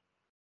fixers,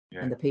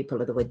 and the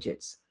people are the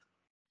widgets.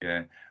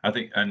 Yeah, I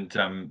think, and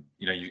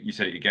you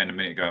said it again a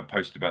minute ago. I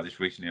posted about this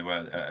recently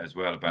as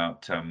well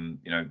about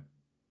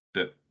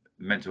that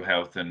mental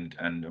health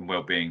and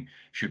well-being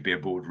should be a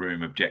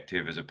boardroom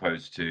objective as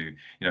opposed to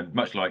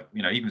much like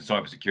even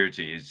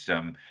cybersecurity is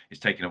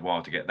taking a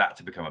while to get that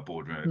to become a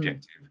boardroom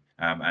objective,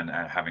 and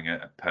having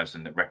a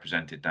person that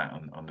represented that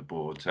on the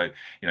board. So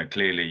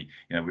clearly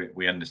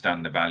we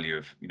understand the value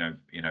of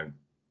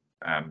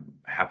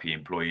happy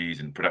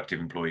employees and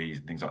productive employees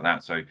and things like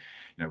that. So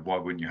why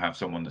wouldn't you have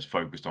someone that's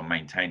focused on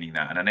maintaining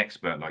that, and an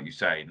expert, like you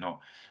say, not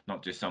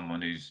just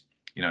someone who's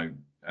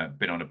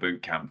been on a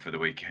boot camp for the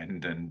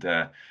weekend and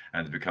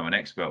become an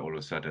expert all of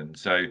a sudden.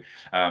 So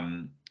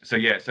do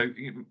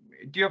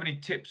you have any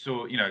tips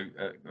or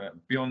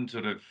beyond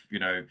sort of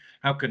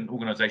how can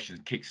organizations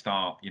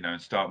kickstart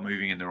and start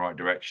moving in the right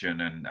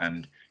direction,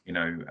 and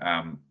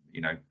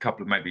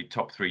couple of maybe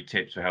top 3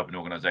 tips for helping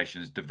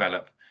organizations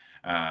develop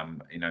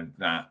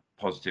that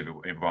positive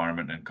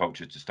environment and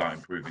culture to start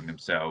improving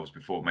themselves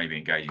before maybe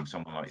engaging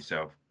someone like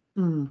yourself?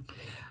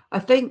 I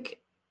think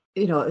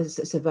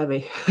it's a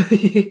very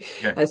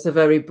it's a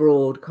very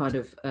broad kind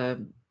of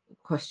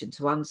question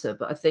to answer,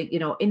 but I think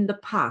in the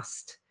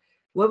past,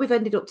 where we've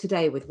ended up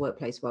today with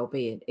workplace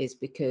wellbeing is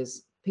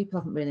because people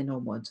haven't really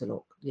known where to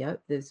look.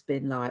 There's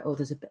been like, oh,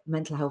 there's a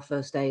mental health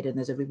first aid and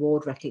there's a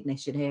reward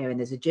recognition here and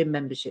there's a gym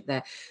membership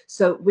there.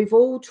 So we've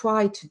all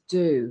tried to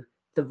do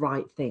the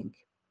right thing.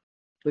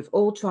 We've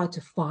all tried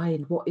to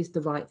find what is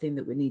the right thing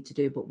that we need to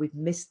do, but we've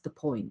missed the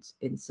point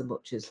in so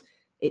much as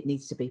it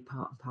needs to be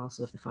part and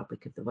parcel of the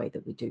fabric of the way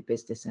that we do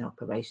business and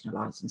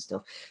operationalize and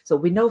stuff. So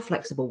we know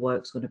flexible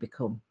work's going to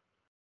become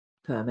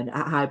permanent.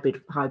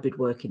 Hybrid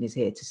working is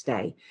here to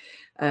stay.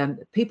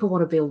 People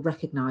want to feel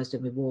recognised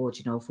and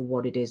rewarded, for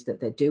what it is that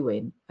they're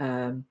doing,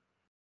 and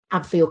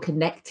feel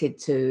connected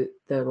to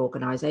their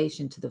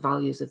organisation, to the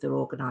values of their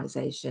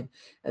organisation,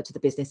 to the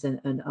business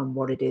and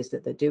what it is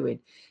that they're doing.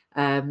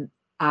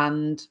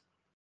 And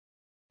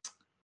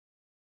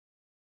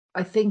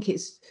I think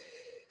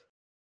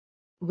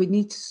we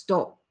need to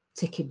stop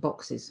ticking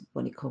boxes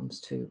when it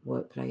comes to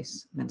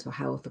workplace mental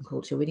health and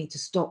culture. We need to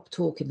stop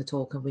talking the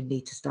talk and we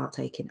need to start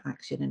taking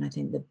action. And I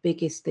think the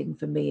biggest thing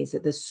for me is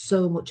that there's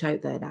so much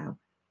out there now,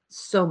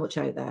 so much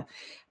out there.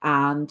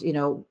 And,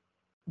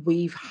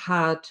 we've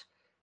had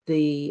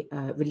the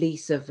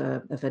release of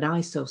an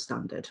ISO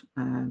standard.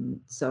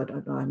 So I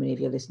don't know how many of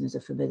your listeners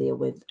are familiar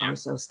with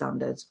ISO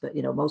standards, but,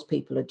 most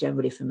people are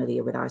generally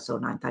familiar with ISO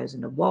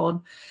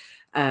 9001.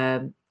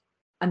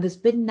 And there's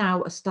been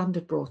now a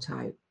standard brought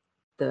out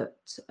that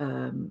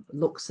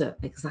looks at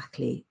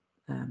exactly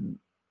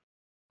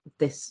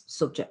this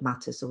subject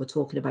matter. So we're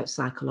talking about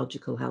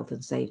psychological health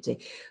and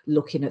safety,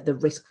 looking at the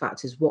risk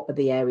factors. What are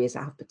the areas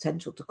that have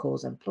potential to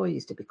cause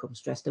employees to become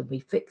stressed? And we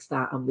fix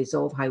that and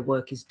resolve how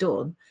work is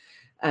done,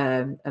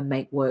 and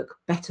make work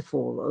better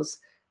for us,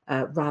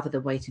 rather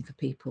than waiting for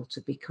people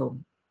to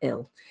become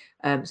ill.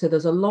 So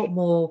there's a lot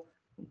more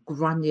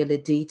granular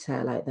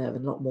detail out there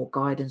and a lot more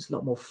guidance, a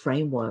lot more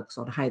frameworks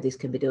on how this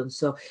can be done.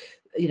 So,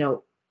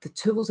 the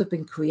tools have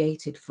been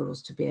created for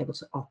us to be able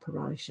to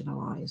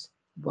operationalize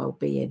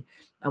well-being,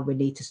 and we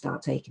need to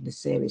start taking this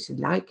seriously.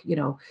 Like,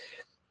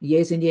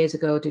 years and years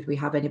ago, did we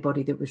have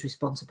anybody that was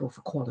responsible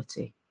for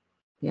quality?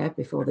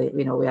 Before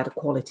we had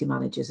quality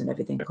managers and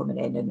everything coming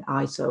in, and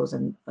ISOs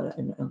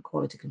and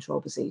quality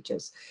control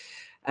procedures.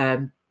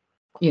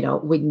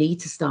 We need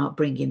to start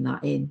bringing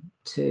that in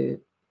to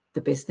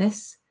the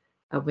business,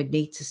 and we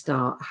need to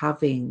start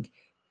having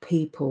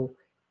people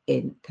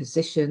in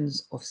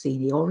positions of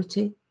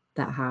seniority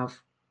that have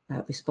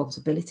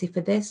responsibility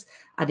for this,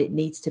 and it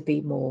needs to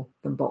be more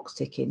than box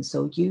ticking.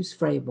 So use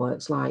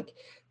frameworks like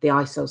the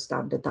ISO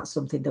standard. That's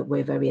something that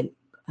we're very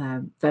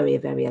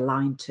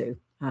aligned to.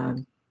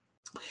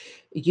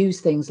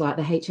 Use things like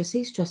the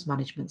HSE stress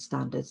management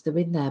standards. They're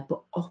in there,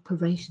 but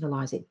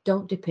operationalize it.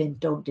 Don't dip in,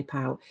 don't dip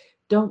out.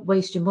 Don't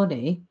waste your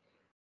money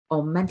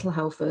on mental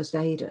health first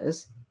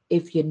aiders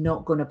if you're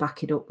not going to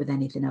back it up with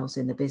anything else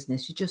in the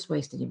business. You're just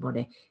wasting your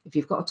money. If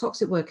you've got a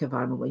toxic work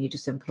environment where you're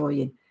just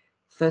employing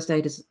first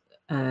aiders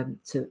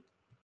to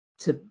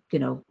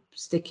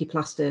sticky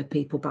plaster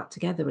people back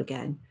together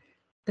again,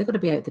 they're going to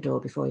be out the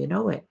door before you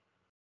know it.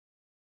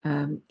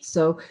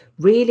 So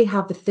really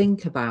have a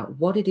think about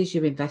what it is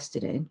you're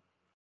invested in,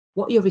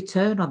 what your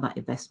return on that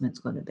investment's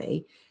going to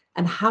be,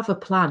 and have a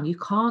plan. You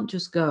can't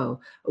just go,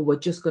 oh, we're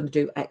just going to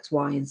do X,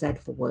 Y, and Z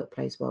for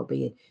workplace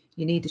wellbeing.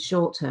 You need a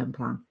short-term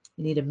plan,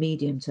 you need a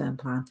medium-term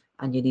plan,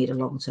 and you need a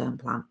long-term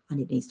plan, and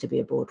it needs to be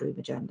a boardroom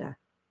agenda.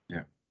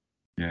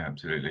 Yeah,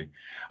 absolutely.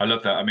 I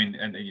love that. I mean,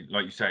 and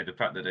like you say, the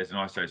fact that there's an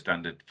ISO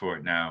standard for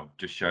it now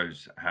just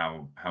shows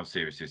how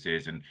serious this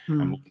is, and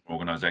more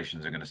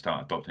organisations are going to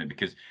start adopting it,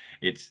 because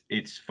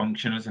it's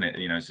functional, isn't it?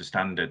 It's a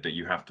standard that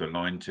you have to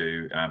align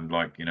to,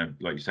 like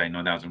you say,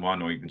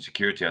 9001, or even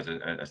security has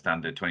a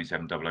standard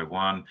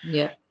 27001.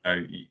 Yeah.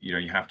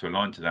 You have to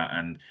align to that,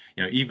 and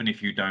even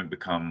if you don't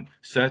become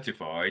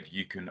certified,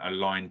 you can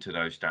align to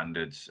those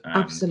standards.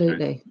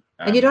 Absolutely.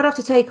 And you don't have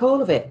to take all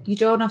of it. You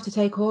don't have to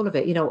take all of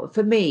it.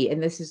 For me,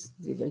 and this is,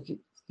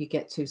 you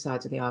get two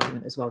sides of the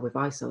argument as well with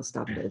ISO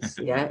standards.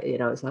 Yeah.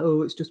 It's like,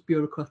 oh, it's just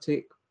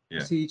bureaucratic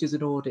procedures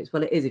and audits.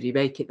 Well, it is if you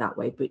make it that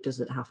way, but it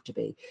doesn't have to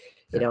be.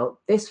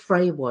 This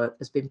framework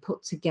has been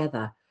put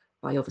together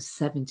by over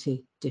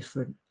 70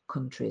 different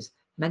countries.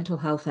 Mental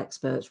health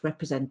experts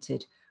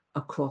represented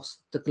across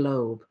the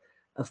globe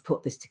have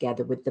put this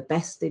together with the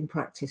best in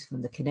practice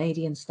from the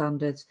Canadian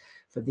standards,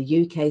 from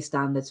the UK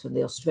standards, from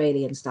the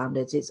Australian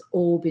standards. It's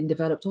all been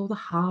developed. All the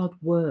hard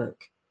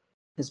work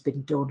has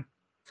been done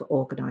for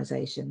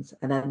organisations.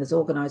 And then there's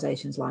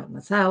organisations like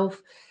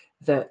myself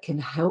that can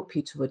help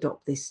you to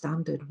adopt this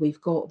standard. We've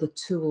got the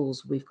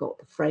tools, we've got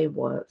the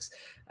frameworks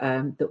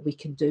that we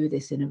can do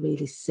this in a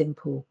really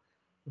simple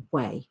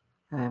way.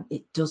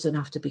 It doesn't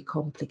have to be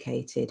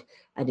complicated,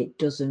 and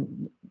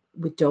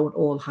we don't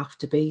all have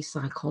to be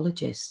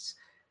psychologists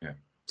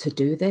to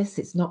do this.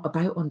 It's not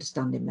about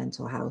understanding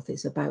mental health.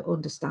 It's about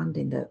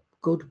understanding that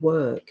good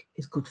work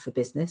is good for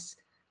business.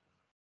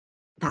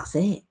 That's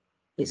it.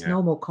 It's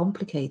no more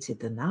complicated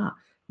than that.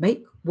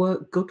 Make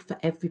work good for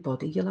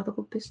everybody. You'll have a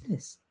good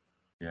business.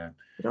 Yeah.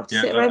 You don't have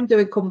to sit around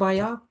doing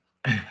kumbaya.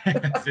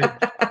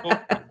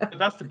 Well,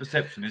 that's the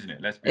perception, isn't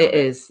it? Let's be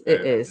honest.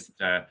 It is.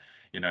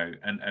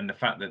 And the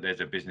fact that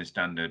there's a business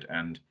standard,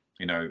 and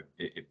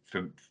for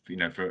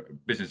a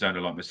business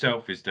owner like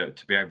myself, is to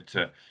be able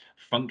to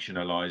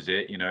functionalize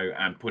it,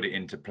 and put it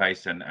into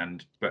place,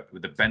 but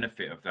the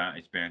benefit of that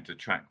is being able to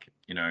track,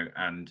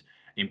 and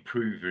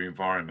improve your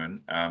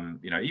environment.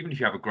 Even if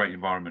you have a great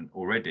environment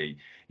already,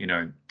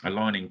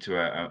 aligning to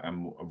a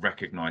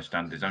recognized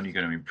standard is only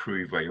going to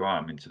improve where you are.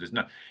 I mean, so there's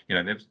no,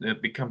 there's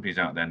big companies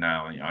out there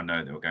now, and I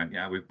know that we're going,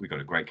 we've got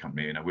a great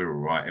company, we're all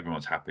right,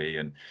 everyone's happy,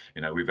 and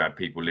we've had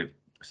people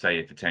stay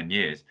here for 10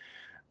 years.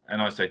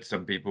 And I say to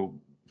some people,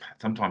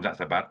 sometimes that's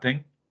a bad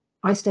thing.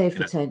 I stayed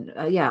for 10.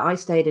 I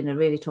stayed in a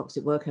really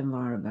toxic work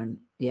environment.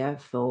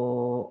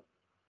 For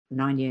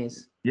 9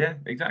 years. Yeah,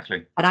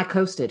 exactly. And I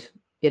coasted.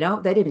 They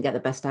didn't get the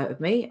best out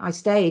of me. I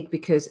stayed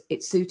because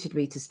it suited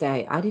me to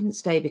stay. I didn't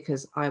stay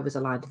because I was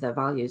aligned to their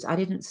values. I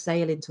didn't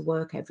sail into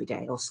work every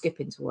day or skip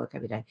into work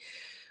every day,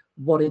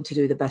 wanting to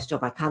do the best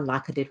job I can,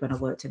 like I did when I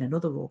worked in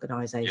another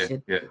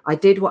organisation. Yeah. I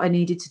did what I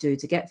needed to do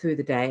to get through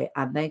the day,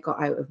 and they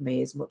got out of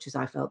me as much as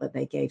I felt that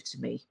they gave to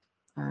me.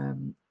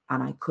 And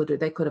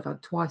they could have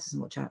had twice as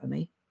much out of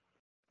me,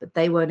 but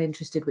they weren't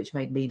interested, which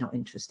made me not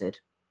interested.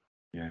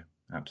 Yeah,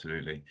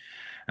 absolutely.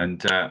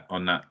 And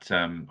on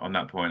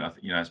that point,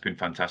 it's been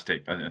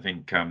fantastic. I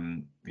think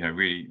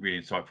really, really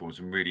insightful,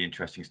 some really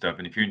interesting stuff.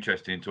 And if you're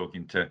interested in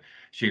talking to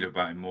Sheila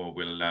about it more,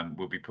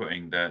 we'll be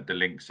putting the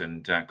links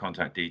and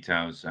contact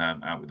details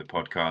out with the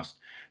podcast.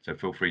 So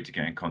feel free to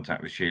get in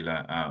contact with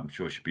Sheila. I'm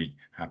sure she'll be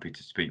happy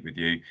to speak with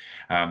you.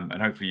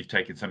 And hopefully you've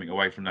taken something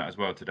away from that as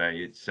well today.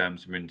 It's some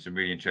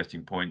really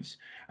interesting points,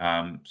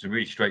 some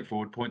really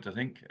straightforward points, I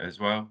think, as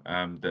well,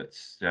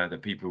 that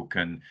people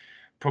can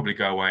probably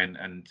go away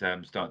and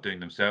start doing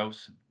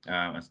themselves,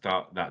 and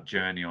start that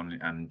journey on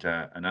and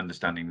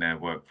understanding their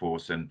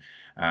workforce and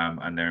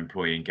their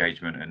employee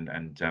engagement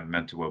and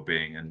mental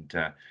well-being,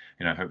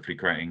 and hopefully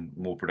creating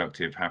more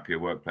productive, happier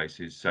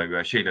workplaces.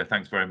 So Sheila,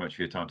 thanks very much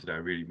for your time today. I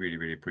really, really,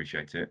 really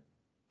appreciate it.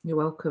 You're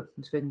welcome.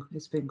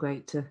 It's been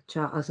great to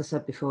chat. As I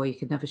said before, you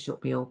can never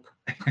shut me up.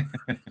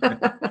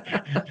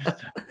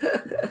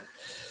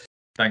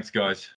 Thanks, guys.